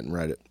Matthew didn't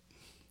write it.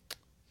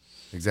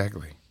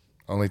 Exactly.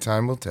 Only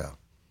time will tell.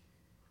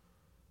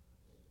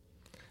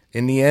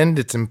 In the end,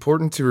 it's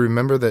important to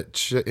remember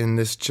that in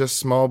this just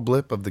small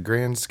blip of the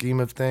grand scheme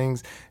of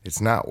things, it's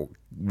not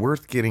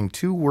worth getting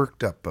too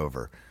worked up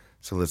over.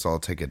 So let's all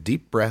take a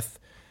deep breath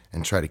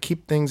and try to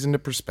keep things into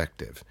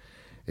perspective.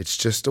 It's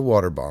just a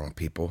water bong,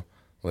 people.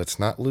 Let's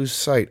not lose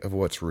sight of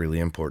what's really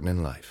important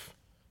in life.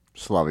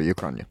 Slava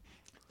Ukraine.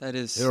 That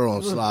is. Hero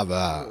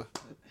Slava.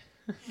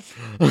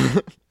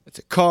 It's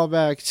a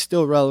callback. It's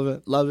still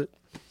relevant. Love it.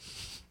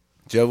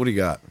 Joe, what do you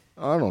got?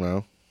 I don't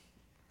know.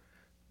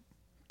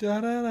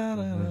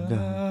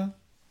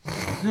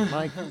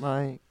 Mike.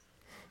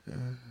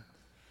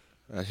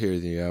 I hear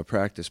the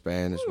practice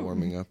band is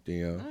warming up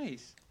the.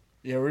 Nice.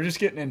 Yeah, we're just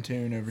getting in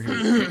tune over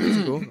here.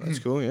 That's cool. That's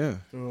cool. Yeah.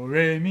 Do,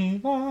 re, mi,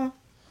 fa.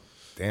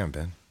 Damn,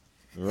 Ben.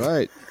 All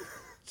right.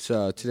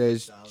 So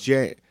today's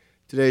January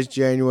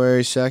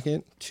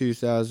 2nd,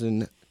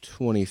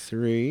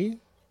 2023.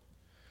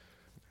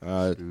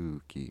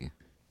 Spooky.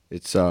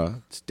 It's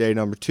day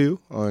number 2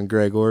 on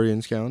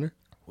Gregorian's calendar.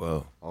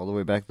 Whoa. All the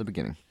way back to the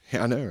beginning.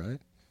 Yeah, I know, right?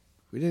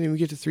 We didn't even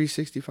get to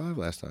 365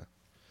 last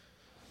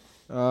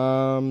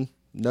time.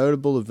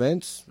 Notable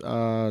events: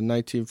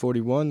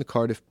 1941, the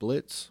Cardiff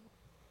Blitz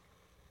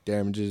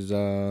damages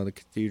the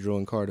cathedral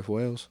in Cardiff,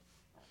 Wales.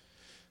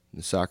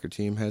 The soccer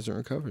team hasn't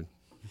recovered.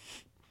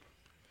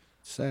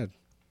 Sad.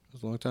 It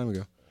was a long time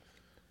ago.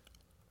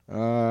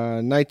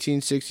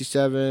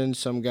 1967,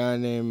 some guy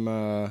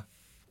named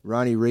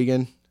Ronnie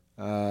Reagan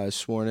is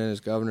sworn in as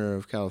governor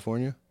of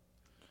California.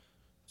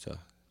 So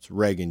it's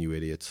Reagan, you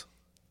idiots.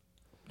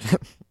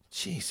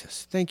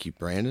 Jesus. Thank you,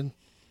 Brandon.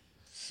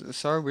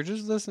 Sorry, we're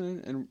just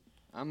listening, and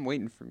I'm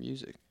waiting for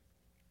music.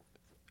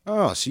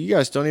 Oh, so you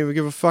guys don't even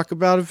give a fuck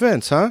about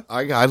events, huh?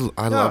 I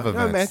love events.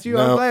 No, Matthew,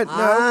 No. I'm glad.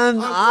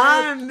 No,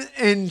 I'm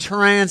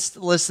entranced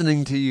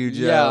listening to you,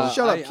 Joe. Yeah.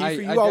 Shut up, I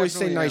Kiefer. You always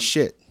say definitely nice am.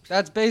 shit.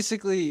 That's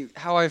basically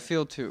how I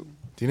feel too.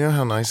 Do you know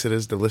how nice it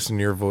is to listen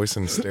to your voice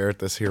and stare at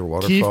this here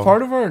waterfall? Keith,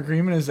 part of our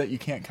agreement is that you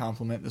can't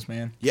compliment this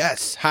man.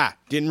 Yes. Ha.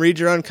 Didn't read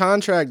your own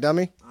contract,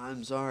 dummy.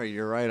 I'm sorry,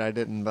 you're right, I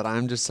didn't, but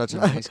I'm just such a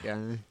nice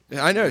guy.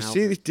 I know.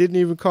 See, he didn't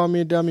even call me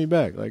a dummy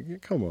back.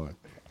 Like, come on.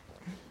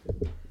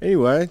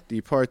 Anyway,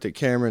 the part that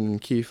Cameron and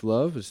Keith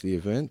love is the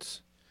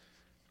events.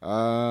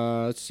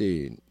 Let's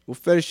see. We'll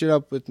finish it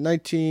up with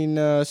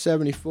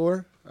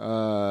 1974.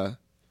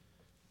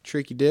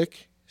 Tricky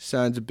Dick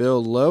signs a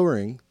bill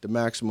lowering the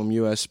maximum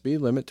U.S. speed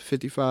limit to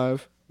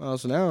 55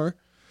 miles an hour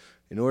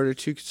in order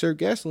to conserve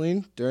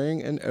gasoline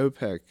during an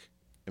OPEC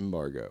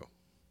embargo.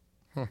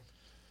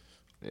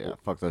 Yeah,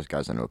 fuck those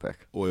guys in OPEC.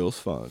 Oil's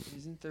fun.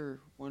 Isn't there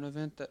one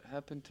event that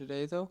happened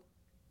today though?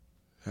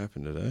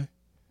 Happened today?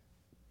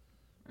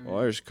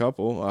 Well, there's a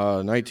couple.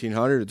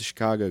 1900, the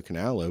Chicago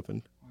Canal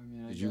opened. I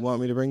mean, Did you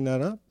want me to bring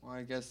that up? Well,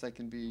 I guess that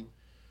can be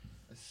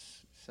a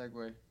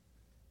segue.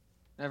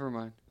 Never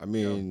mind. I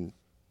mean,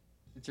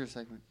 It's your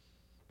segment.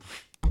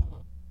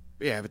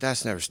 yeah, but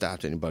that's never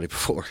stopped anybody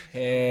before.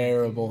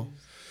 Terrible.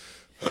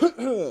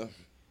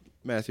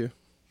 Matthew,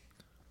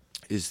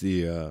 is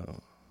the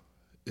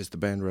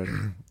band ready?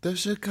 The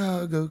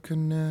Chicago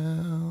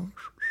Canal.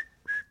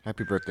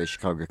 Happy birthday,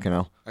 Chicago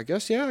Canal. I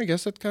guess, yeah. I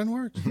guess that kind of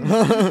works.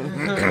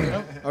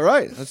 All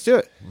right, let's do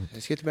it.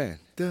 Let's get the band.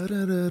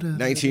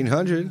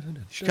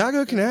 1900,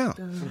 Chicago Canal.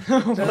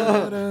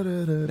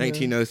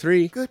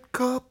 1903, Good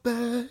call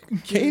back.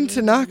 Kane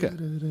Tanaka.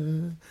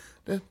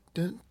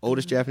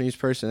 Oldest Japanese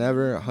person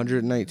ever,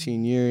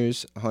 119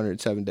 years,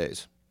 107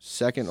 days.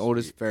 Second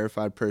oldest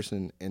verified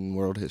person in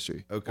world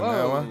history.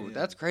 Okinawa. Whoa,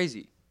 that's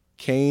crazy.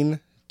 Kane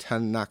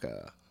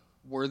Tanaka.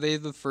 Were they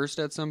the first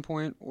at some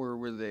point, or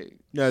were they?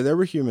 No, there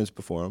were humans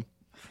before him.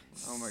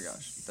 Oh my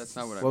gosh, that's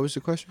not what I. What was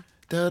the question?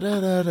 Da, da,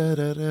 da, da,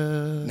 da,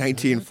 da.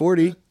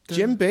 1940,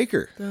 Jim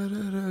Baker.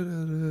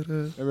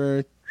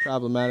 Remember,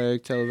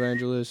 problematic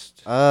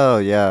televangelist, Oh,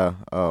 yeah.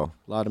 Oh.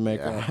 a lot of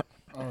makeup.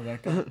 Oh,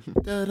 that guy.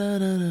 Da, da, da,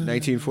 da.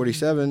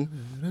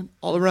 1947,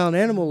 all-around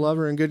animal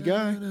lover and good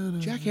guy,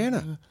 Jack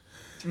Hanna.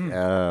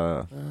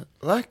 Yeah.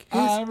 Like his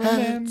I hats.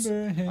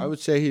 remember him. I would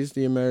say he's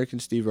the American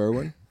Steve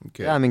Irwin.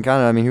 Okay. Yeah, I mean, kind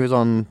of. I mean, he was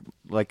on,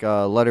 like,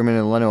 Letterman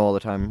and Leno all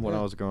the time when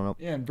I was growing up.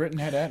 Yeah, and Britain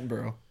had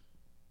Attenborough.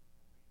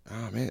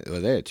 Oh, man.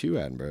 Well, they had 2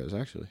 Attenboroughs,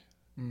 actually.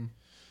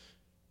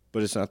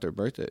 But it's not their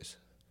birthdays.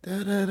 Da,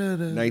 da, da,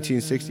 da.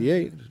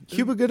 1968,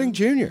 Cuba Gooding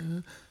Jr.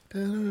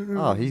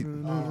 Oh, he's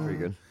pretty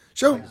good.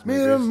 Show me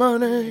the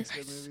money.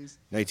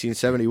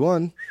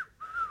 1971,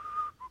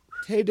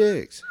 Tay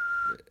Diggs.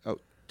 Oh,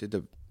 did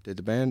the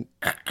band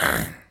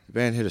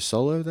hit a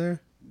solo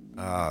there?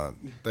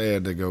 They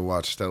had to go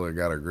watch Stella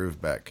Got Her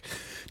Groove Back.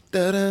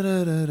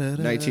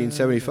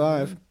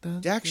 1975.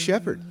 Dak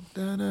Shepard.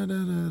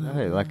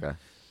 Hey, that guy.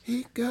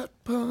 He got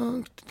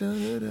punked.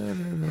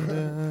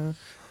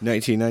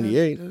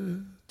 1998.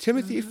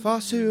 Timothy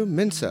Fosu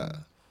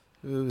Mensah.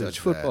 Who is Dutch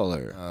that?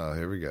 footballer. Oh,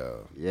 here we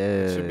go.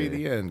 Yeah. Should be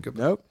the end. Go-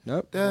 Nope.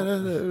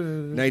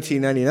 1990.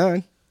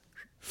 1999.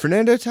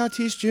 Fernando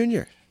Tatis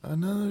Jr.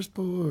 Another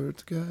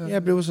sports guy. Yeah,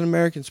 but it was an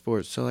American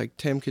sport, so like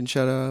Tim can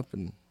shut up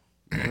and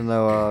Even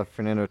though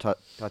Fernando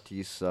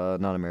Tatis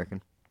not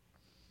American.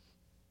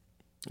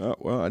 oh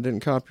well, I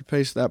didn't copy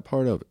paste that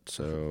part of it.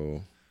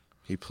 So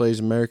he plays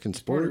American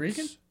sports. Puerto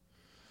Rican?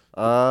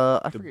 I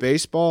The forget-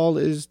 baseball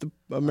is the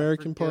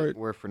American I forget part.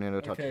 where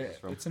Fernando Tatis Okay, is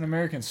from. it's an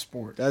American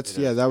sport. That was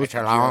It's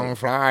a long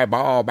fly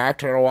ball back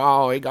to the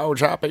wall. He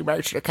goes up. He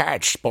makes the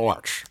catch.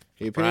 Sports.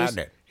 He appears,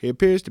 Riding it. he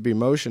appears to be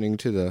motioning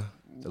to the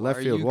left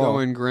Are field you wall.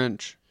 going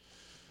Grinch?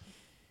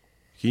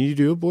 Can you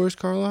do it, Boris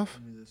Karloff?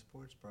 He's a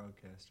sports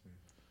broadcaster.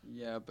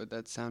 Yeah, but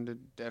that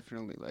sounded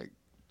definitely like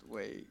the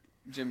way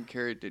Jim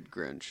Carrey did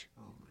Grinch.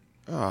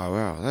 Oh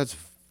wow, that's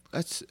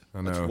I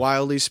know.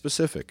 wildly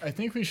specific. I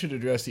think we should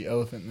address the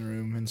elephant in the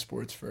room in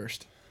sports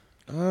first.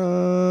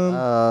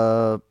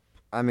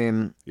 I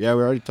mean, Yeah,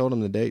 we already told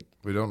him the date.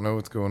 We don't know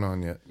what's going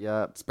on yet.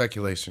 yeah.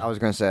 Speculation. I was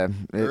gonna say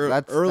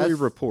Early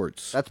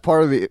reports. That's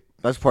part of the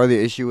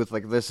issue with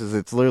like this is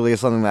it's literally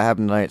something that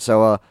happened tonight.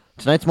 So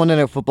tonight's Monday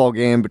Night Football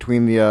game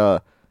between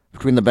the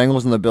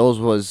Bengals and the Bills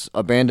was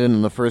abandoned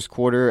in the first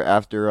quarter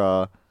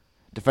after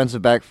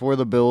defensive back for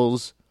the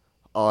Bills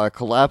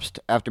collapsed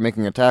after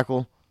making a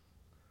tackle.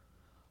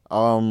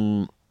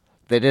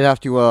 They did have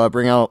to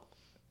bring out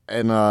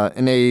an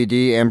AED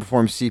and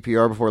perform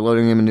CPR before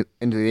loading him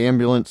into the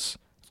ambulance.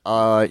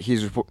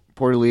 He's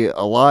reportedly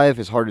alive.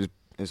 His heart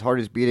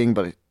is beating,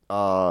 but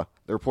the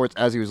reports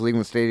as he was leaving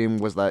the stadium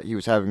was that he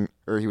was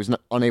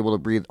unable to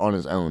breathe on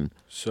his own.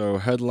 So,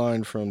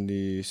 headline from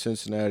the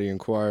Cincinnati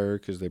Enquirer,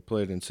 because they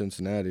played in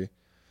Cincinnati,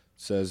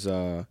 says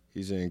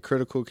he's in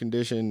critical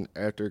condition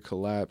after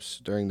collapse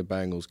during the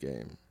Bengals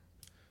game.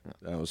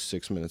 That was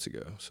 6 minutes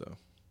ago, so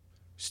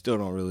still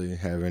don't really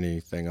have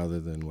anything other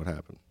than what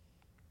happened.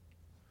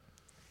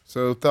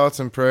 So thoughts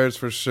and prayers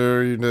for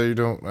sure. You know, you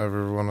don't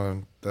ever want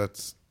to.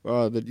 That's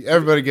The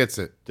everybody gets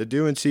it. the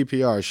doing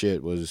CPR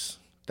shit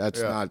that's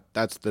Yeah.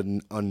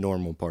 the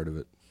unnormal part of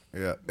it.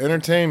 Yeah.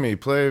 Entertain me.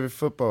 Play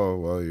football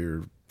while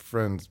your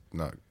friend's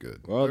not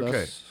good. Well,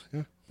 okay.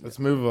 yeah. Let's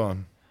move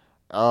on.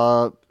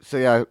 So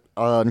yeah,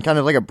 kind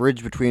of like a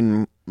bridge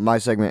between my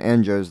segment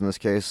and Joe's in this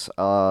case.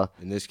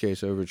 In this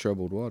case, over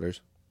troubled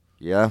waters.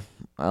 Yeah.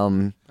 I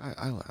don't know. Try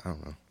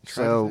to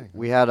So think.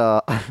 we had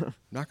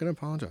Not gonna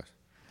apologize.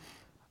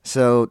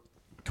 So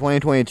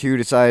 2022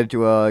 decided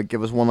to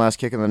give us one last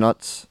kick in the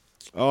nuts.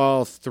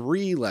 Oh,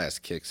 3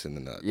 last kicks in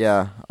the nuts.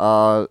 Yeah.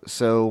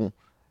 So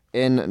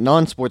in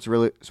non-sports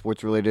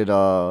sports related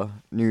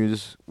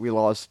news, we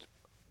lost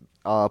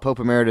Pope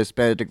Emeritus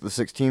Benedict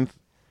XVI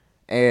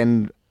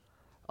and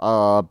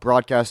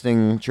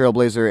broadcasting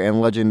trailblazer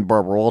and legend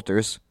Barbara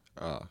Walters.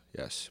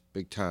 Yes,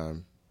 big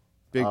time.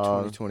 Big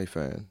 2020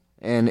 fan.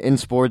 And in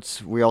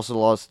sports, we also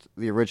lost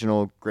the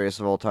original greatest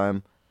of all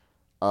time,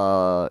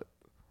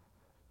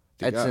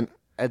 Edson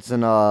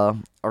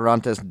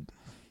Arantes,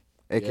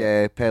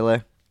 a.k.a.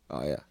 Pele.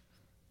 Oh, yeah.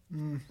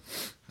 I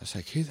was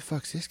like, who the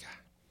fuck's this guy?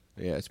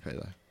 Yeah, it's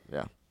Pele.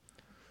 Yeah.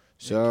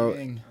 So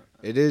King.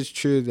 it is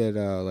true that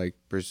like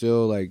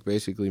Brazil like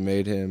basically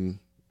made him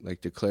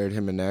like declared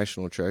him a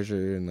national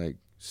treasure and like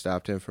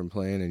stopped him from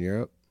playing in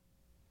Europe.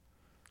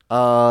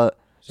 So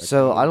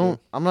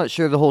I'm not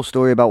sure the whole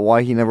story about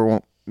why he never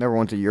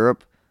went to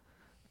Europe,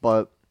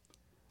 but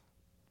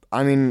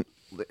I mean,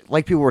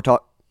 like people were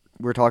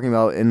talking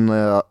about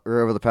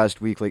over the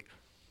past week, like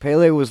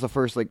Pele was the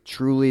first like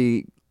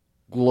truly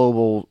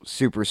global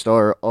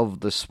superstar of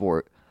the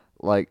sport.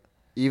 Like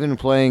even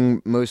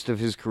playing most of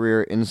his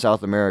career in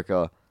South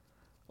America,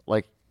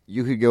 like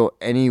you could go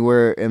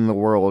anywhere in the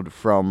world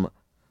from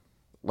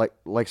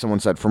like someone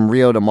said, from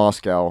Rio to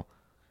Moscow.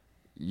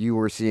 You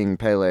were seeing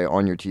Pele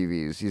on your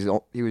TVs.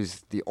 He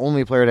was the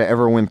only player to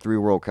ever win 3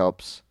 World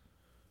Cups.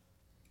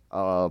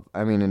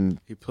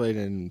 He played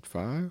in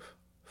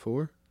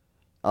 4.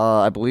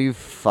 I believe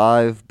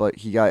 5, but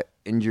he got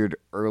injured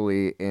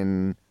early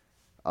in,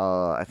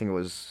 I think it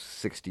was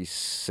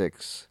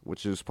 66,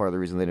 which is part of the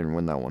reason they didn't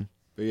win that one.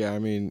 But yeah, I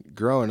mean,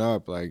 growing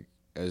up, like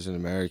as an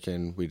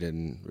American, we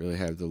didn't really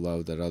have the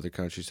love that other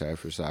countries have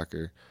for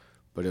soccer.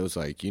 But it was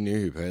like you knew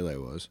who Pele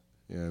was.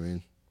 You know what I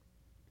mean?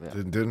 Yeah.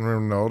 Didn't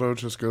Ronaldo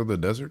just go to the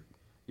desert?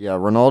 Yeah,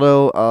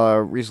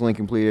 Ronaldo recently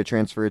completed a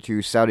transfer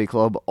to Saudi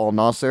club Al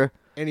Nasser.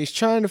 And he's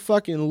trying to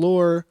fucking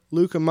lure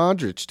Luka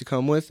Modric to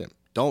come with him.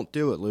 Don't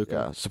do it,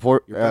 Luka. Yeah,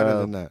 support. You're better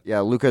than that.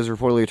 Yeah, Luka has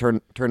reportedly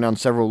turned down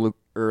several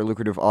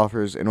lucrative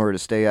offers in order to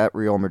stay at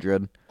Real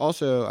Madrid.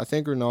 Also, I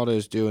think Ronaldo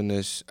is doing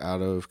this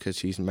because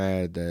he's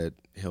mad that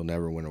he'll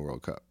never win a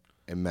World Cup,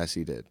 and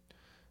Messi did.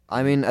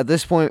 I mean, at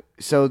this point,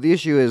 so the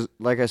issue is,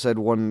 like I said,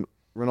 when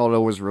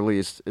Ronaldo was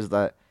released, is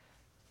that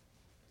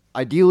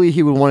ideally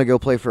he would want to go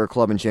play for a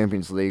club in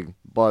Champions League,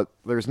 but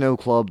there's no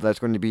club that's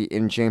going to be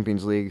in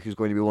Champions League who's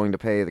going to be willing to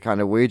pay the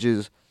kind of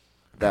wages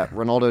that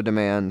Ronaldo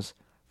demands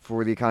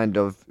for the kind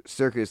of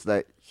circus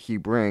that he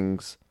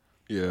brings.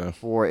 Yeah.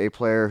 For a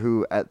player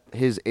who, at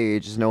his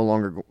age, is no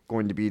longer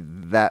going to be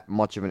that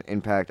much of an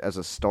impact as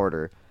a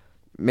starter.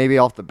 Maybe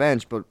off the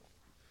bench, but,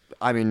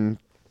 I mean...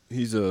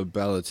 He's a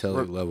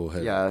Balotelli level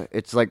head. Yeah,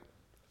 it's like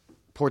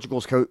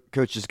Portugal's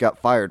coach just got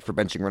fired for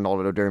benching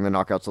Ronaldo during the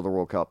knockouts of the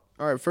World Cup.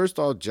 All right, first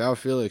off, João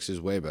Felix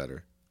is way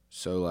better.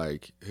 So,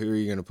 like, who are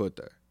you going to put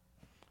there?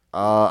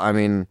 I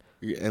mean...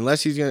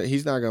 Unless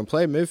he's not gonna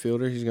play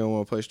midfielder, he's gonna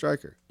want to play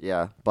striker.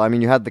 Yeah, but I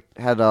mean, you had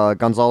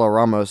Gonzalo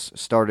Ramos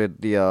started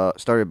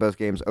both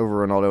games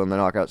over Ronaldo in the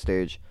knockout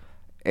stage,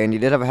 and he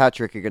did have a hat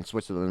trick against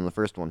Switzerland in the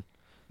first one.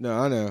 No,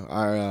 I know.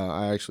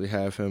 I actually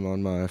have him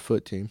on my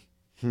foot team.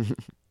 Some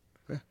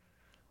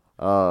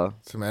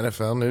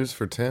NFL news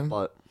for Tim.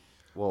 But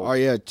oh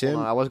yeah, Tim.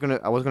 I was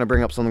gonna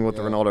bring up something with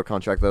the Ronaldo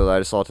contract though that I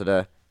just saw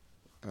today.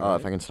 Right.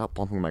 If I can stop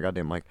bumping my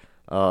goddamn mic.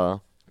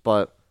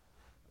 But.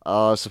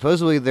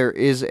 Supposedly there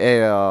is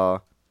a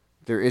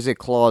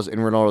clause in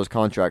Ronaldo's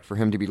contract for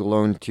him to be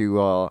loaned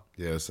to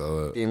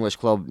the English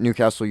club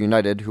Newcastle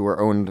United, who are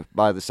owned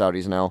by the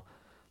Saudis now,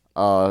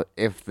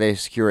 if they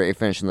secure a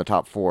finish in the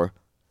top 4,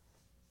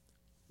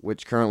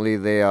 which currently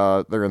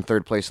they're in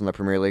 3rd place in the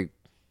Premier League,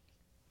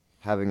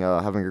 having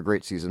a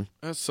great season.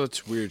 That's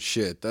such weird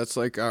shit. That's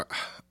like I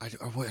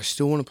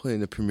still want to play in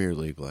the Premier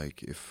League.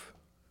 Like if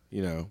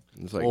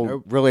it's like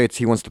nope. Really,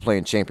 he wants to play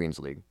in Champions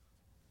League.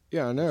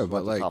 Yeah, I know,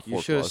 but like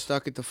you should have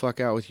stuck it the fuck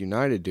out with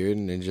United, dude,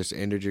 and then just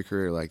ended your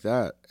career like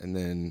that, and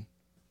then.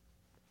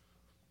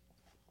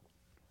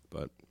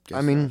 But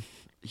I mean,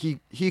 he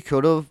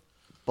could have,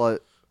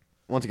 but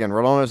once again,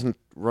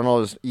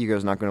 Ronaldo's ego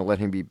is not going to let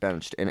him be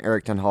benched, and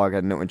Erik ten Hag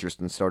had no interest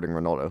in starting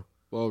Ronaldo.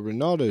 Well,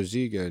 Ronaldo's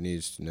ego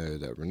needs to know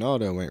that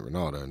Ronaldo ain't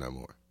Ronaldo no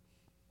more.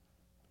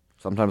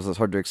 Sometimes it's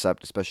hard to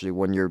accept, especially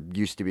when you're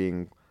used to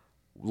being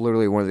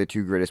literally one of the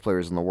 2 greatest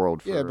players in the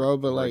world for,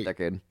 but like a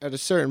decade. At a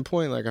certain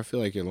point, like I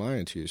feel like you're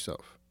lying to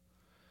yourself.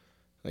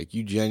 Like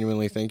you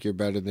genuinely think you're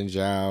better than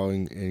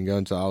João and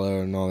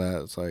Gonzalo and all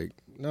that. It's like,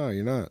 no,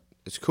 you're not.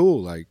 It's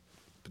cool, like,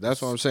 but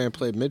that's what I'm saying.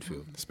 Play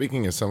midfield.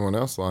 Speaking of someone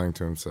else lying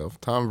to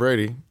himself, Tom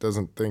Brady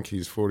doesn't think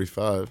he's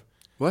 45.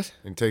 What?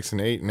 And takes an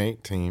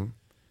 8-8 team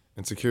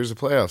and secures a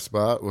playoff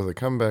spot with a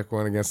comeback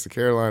win against the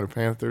Carolina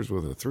Panthers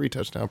with a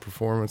 3-touchdown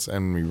performance,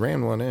 and we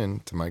ran one in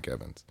to Mike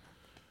Evans.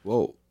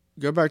 Whoa.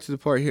 Go back to the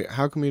part here.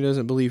 How come he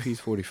doesn't believe he's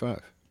 45?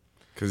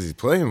 Because he's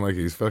playing like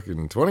he's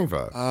fucking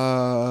 25.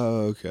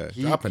 Oh, okay.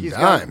 Dropping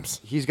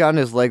dimes. He's gotten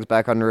his legs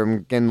back under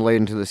him, getting late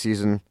into the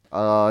season.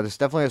 It's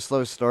definitely a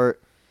slow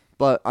start.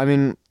 But, I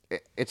mean,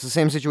 it's the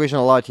same situation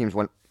a lot of teams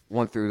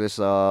went through this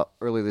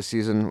early this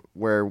season,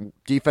 where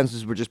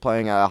defenses were just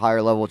playing at a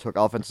higher level. It took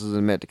offenses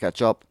a minute to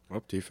catch up.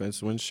 Well,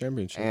 defense wins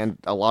championship. And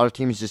a lot of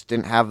teams just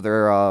didn't have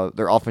their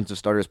offensive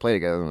starters play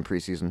together in the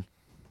preseason.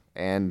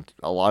 And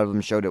a lot of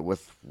them showed it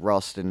with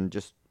rust and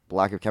just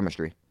lack of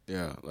chemistry.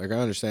 Yeah, like I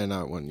understand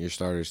not wanting your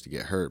starters to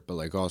get hurt, but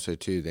like also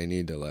too, they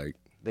need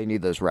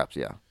those reps,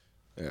 yeah.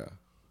 Yeah.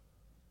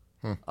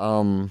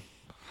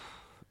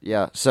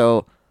 Yeah.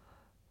 So,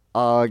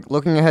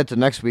 looking ahead to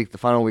next week, the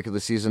final week of the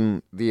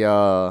season,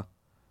 the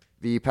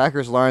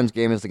Packers-Lions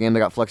game is the game that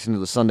got flexed into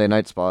the Sunday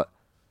night spot.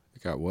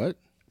 It got what?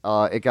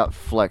 It got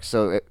flexed.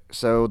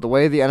 So the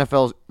way the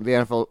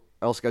NFL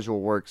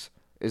schedule works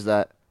is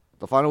that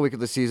the final week of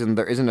the season,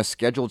 there isn't a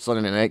scheduled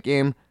Sunday night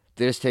game.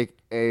 They just take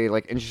a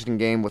interesting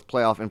game with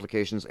playoff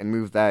implications and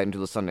move that into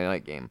the Sunday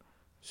night game.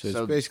 So it's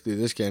basically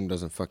this game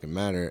doesn't fucking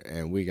matter,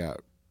 and we got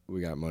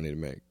money to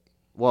make.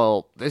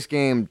 Well, this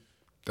game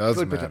does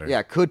matter.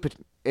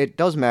 It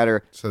does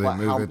matter. So they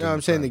move it. No,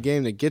 I'm saying the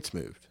game that gets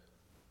moved.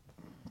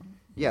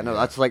 Yeah, no,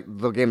 that's like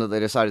the game that they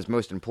decide is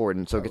most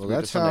important, so it gets moved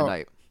to Sunday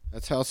night.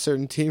 That's how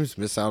certain teams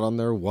miss out on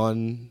their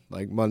one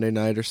Monday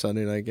night or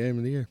Sunday night game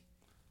of the year.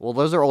 Well,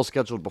 those are all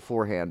scheduled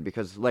beforehand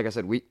because, like I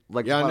said,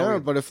 I know,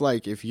 but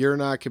if you're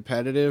not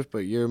competitive, but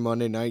your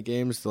Monday night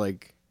games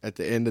like at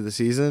the end of the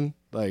season,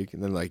 and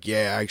then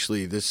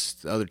actually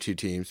this other 2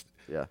 teams.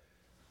 Yeah.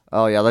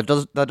 Oh yeah,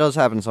 that does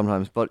happen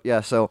sometimes, but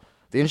yeah. So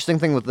the interesting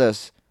thing with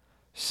this,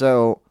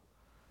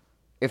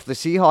 if the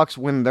Seahawks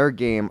win their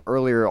game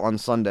earlier on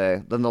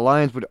Sunday, then the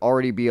Lions would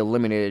already be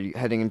eliminated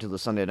heading into the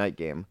Sunday night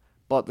game.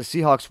 But the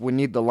Seahawks would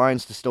need the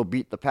Lions to still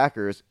beat the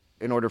Packers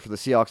in order for the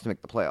Seahawks to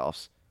make the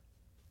playoffs.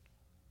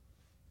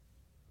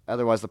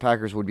 Otherwise, the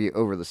Packers would be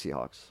over the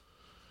Seahawks.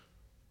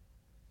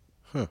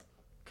 Huh.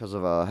 Because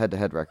of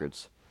head-to-head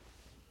records.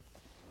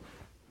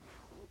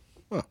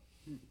 Huh.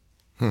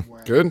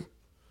 Good.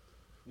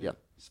 Yeah.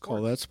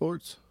 Call that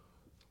sports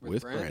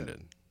with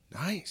Brandon.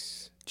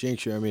 Nice.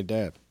 Jinx, you owe me a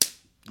dab.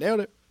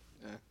 Nailed it.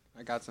 Yeah, I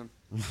I got some.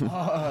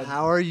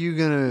 How are you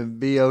gonna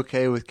be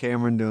okay with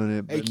Cameron doing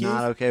it, but Hey, Keith.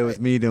 not okay with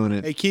me doing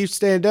it? Hey, keep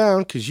staying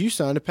down because you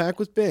signed a pact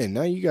with Ben.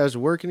 Now you guys are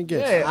working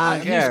against Hey, it. I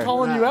don't he's care.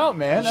 calling you out,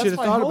 man. You That's should've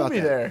my thought homie about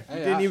that. there. Hey,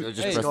 didn't even-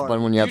 Just hey, press the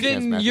button when you have you the chance,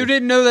 didn't. Matthew. You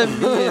didn't know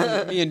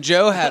that me and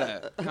Joe had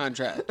a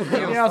contract. Get me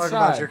Talk about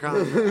outside. your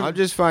contract. I'm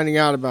just finding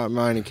out about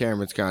mine and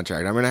Cameron's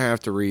contract. I'm going to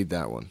have to read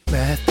that one.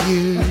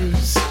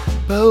 Matthews,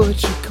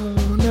 Poetry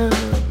Corner.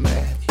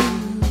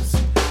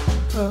 Matthews,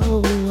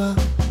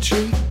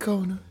 Poetry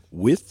Corner.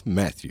 With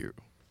Matthew.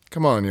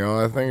 Come on, y'all.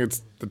 I think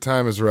the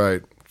time is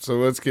right. So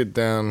let's get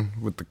down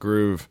with the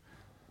groove.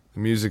 The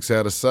music's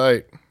out of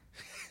sight.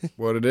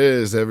 What it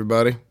is,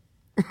 everybody.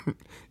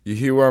 You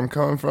hear where I'm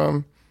coming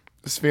from?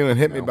 This feeling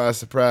hit me by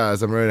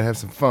surprise. I'm ready to have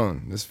some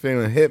fun. This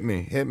feeling hit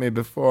me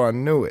before I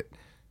knew it.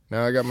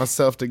 Now I got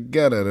myself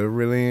together. There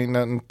really ain't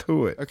nothing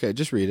to it. Okay,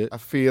 just read it. I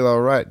feel all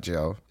right,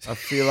 Joe. I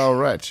feel all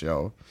right,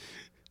 y'all.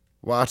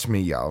 Watch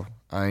me, y'all.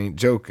 I ain't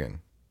joking.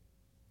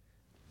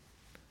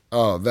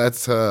 Oh,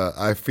 that's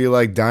I Feel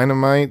Like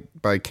Dynamite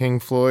by King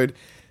Floyd.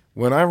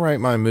 When I write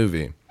my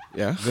movie,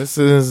 Yeah. this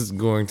is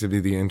going to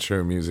be the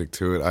intro music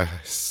to it. I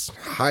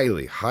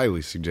highly,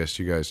 highly suggest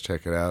you guys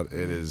check it out.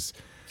 It is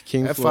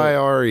King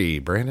Fire.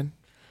 Brandon?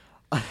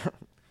 Fire.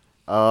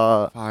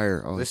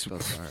 Oh, This-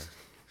 this fire.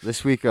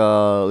 This week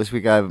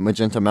I have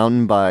Magenta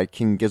Mountain by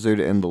King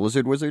Gizzard and the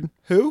Lizard Wizard.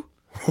 Who?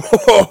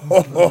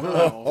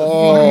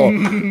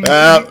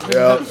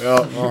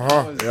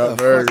 Yeah,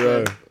 very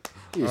good.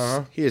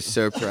 He is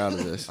so proud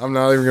of this. I'm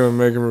not even going to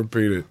make him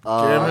repeat it.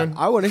 Cameron?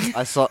 I want to.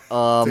 I saw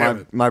Damn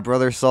it. my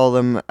brother saw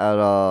them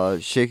at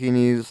Shaky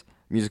Knees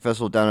Music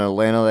Festival down in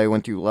Atlanta. They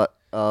went to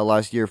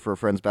last year for a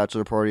friend's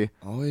bachelor party.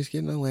 Always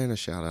getting Atlanta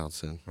shout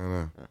outs in.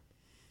 I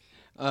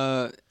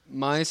know.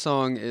 My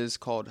song is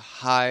called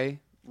Hi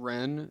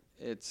Ren.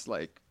 It's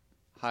like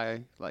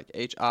hi, like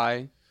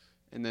Hi,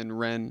 and then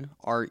Ren,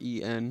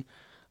 Ren.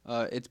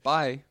 It's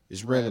by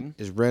Is Ren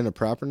a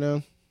proper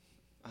noun?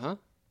 Huh?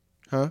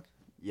 Huh?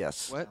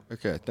 Yes. What?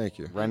 Okay, thank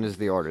you. Ren is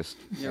the artist.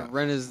 Yeah,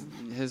 Ren is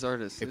his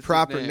artist. A It's his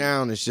proper name.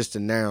 noun is just a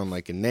noun,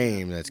 like a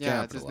name that's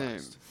Yeah, it's his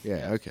capitalized. name.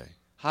 Yeah, okay.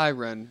 Hi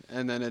Ren,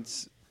 and then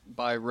it's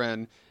by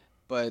Ren.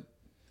 But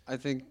I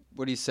think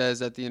what he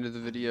says at the end of the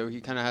video,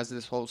 he kind of has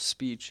this whole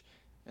speech,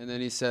 and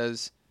then he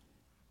says,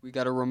 "We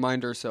got to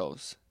remind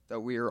ourselves that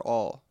we are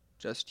all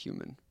just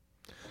human."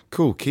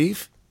 Cool.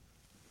 Keith?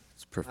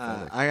 It's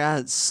prophetic. I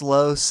got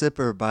Slow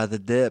Sipper by The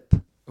Dip.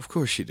 Of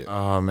course you do.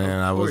 Oh, man,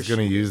 I was course going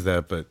to you use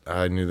that, but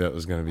I knew that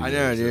was going to be I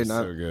know, yours. dude. That's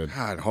I- so good.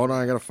 God, hold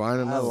on, I gotta find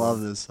I another. love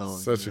one. this song.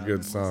 Such a dude. good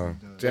I've been song. listening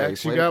to it.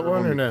 Jax, you played it got for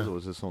one or him because no? It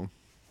was this song.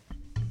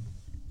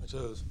 I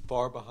chose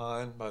Far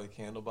Behind by the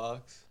Candlebox.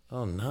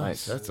 Oh, nice.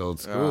 Nice. That's old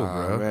school,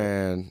 Oh, bro.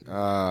 man.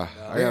 I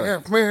gotta,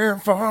 If we're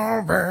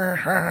far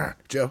behind.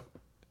 Joe?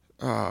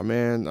 oh,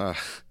 man.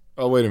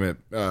 Oh, wait a minute.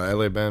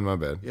 LA Band, my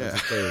bad. Yeah.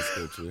 That's a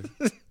playlist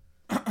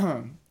go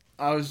to.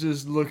 I was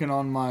just looking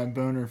on my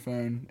boner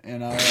phone,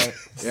 and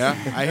Yeah,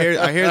 I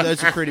hear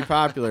those are pretty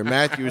popular.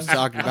 Matthew was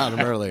talking about them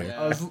earlier.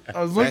 I was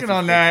looking Matthew's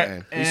on a that,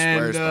 big fan. He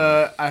swears and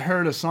by I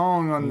heard a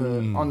song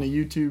on the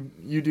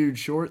YouTube Dude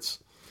Shorts,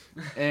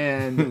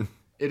 and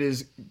it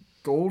is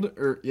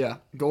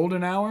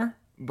Golden Hour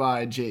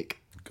by Jake.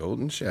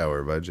 Golden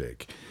Shower by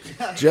Jake.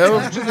 Joe?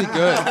 Really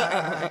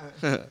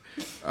good.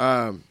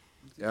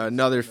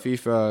 Another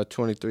FIFA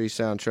 23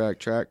 soundtrack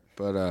track,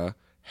 but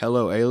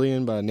Hello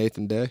Alien by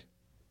Nathan Day.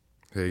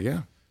 There you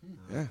go.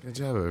 Yeah. Good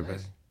job, everybody.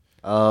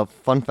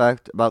 Fun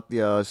fact about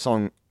the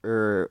song,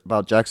 or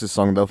about Jax's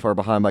song though, "Far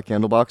Behind" by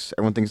Candlebox.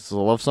 Everyone thinks it's a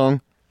love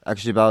song.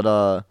 Actually,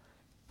 about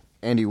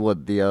Andy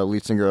Wood, the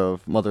lead singer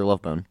of Mother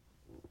Love Bone.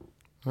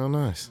 Oh,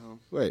 nice.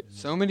 Wait.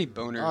 So many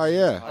boners. Oh,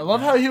 yeah. I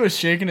love how he was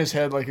shaking his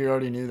head like he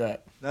already knew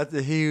that.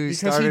 He Because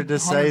started he to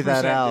say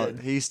that 100% out. did.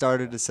 He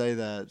started to say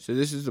that. So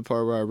this is the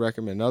part where I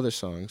recommend other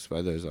songs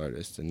by those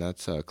artists, and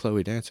that's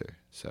Chloe Dancer.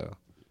 So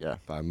Yeah.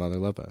 by Mother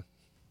Love Bone.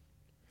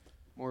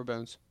 More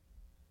bones.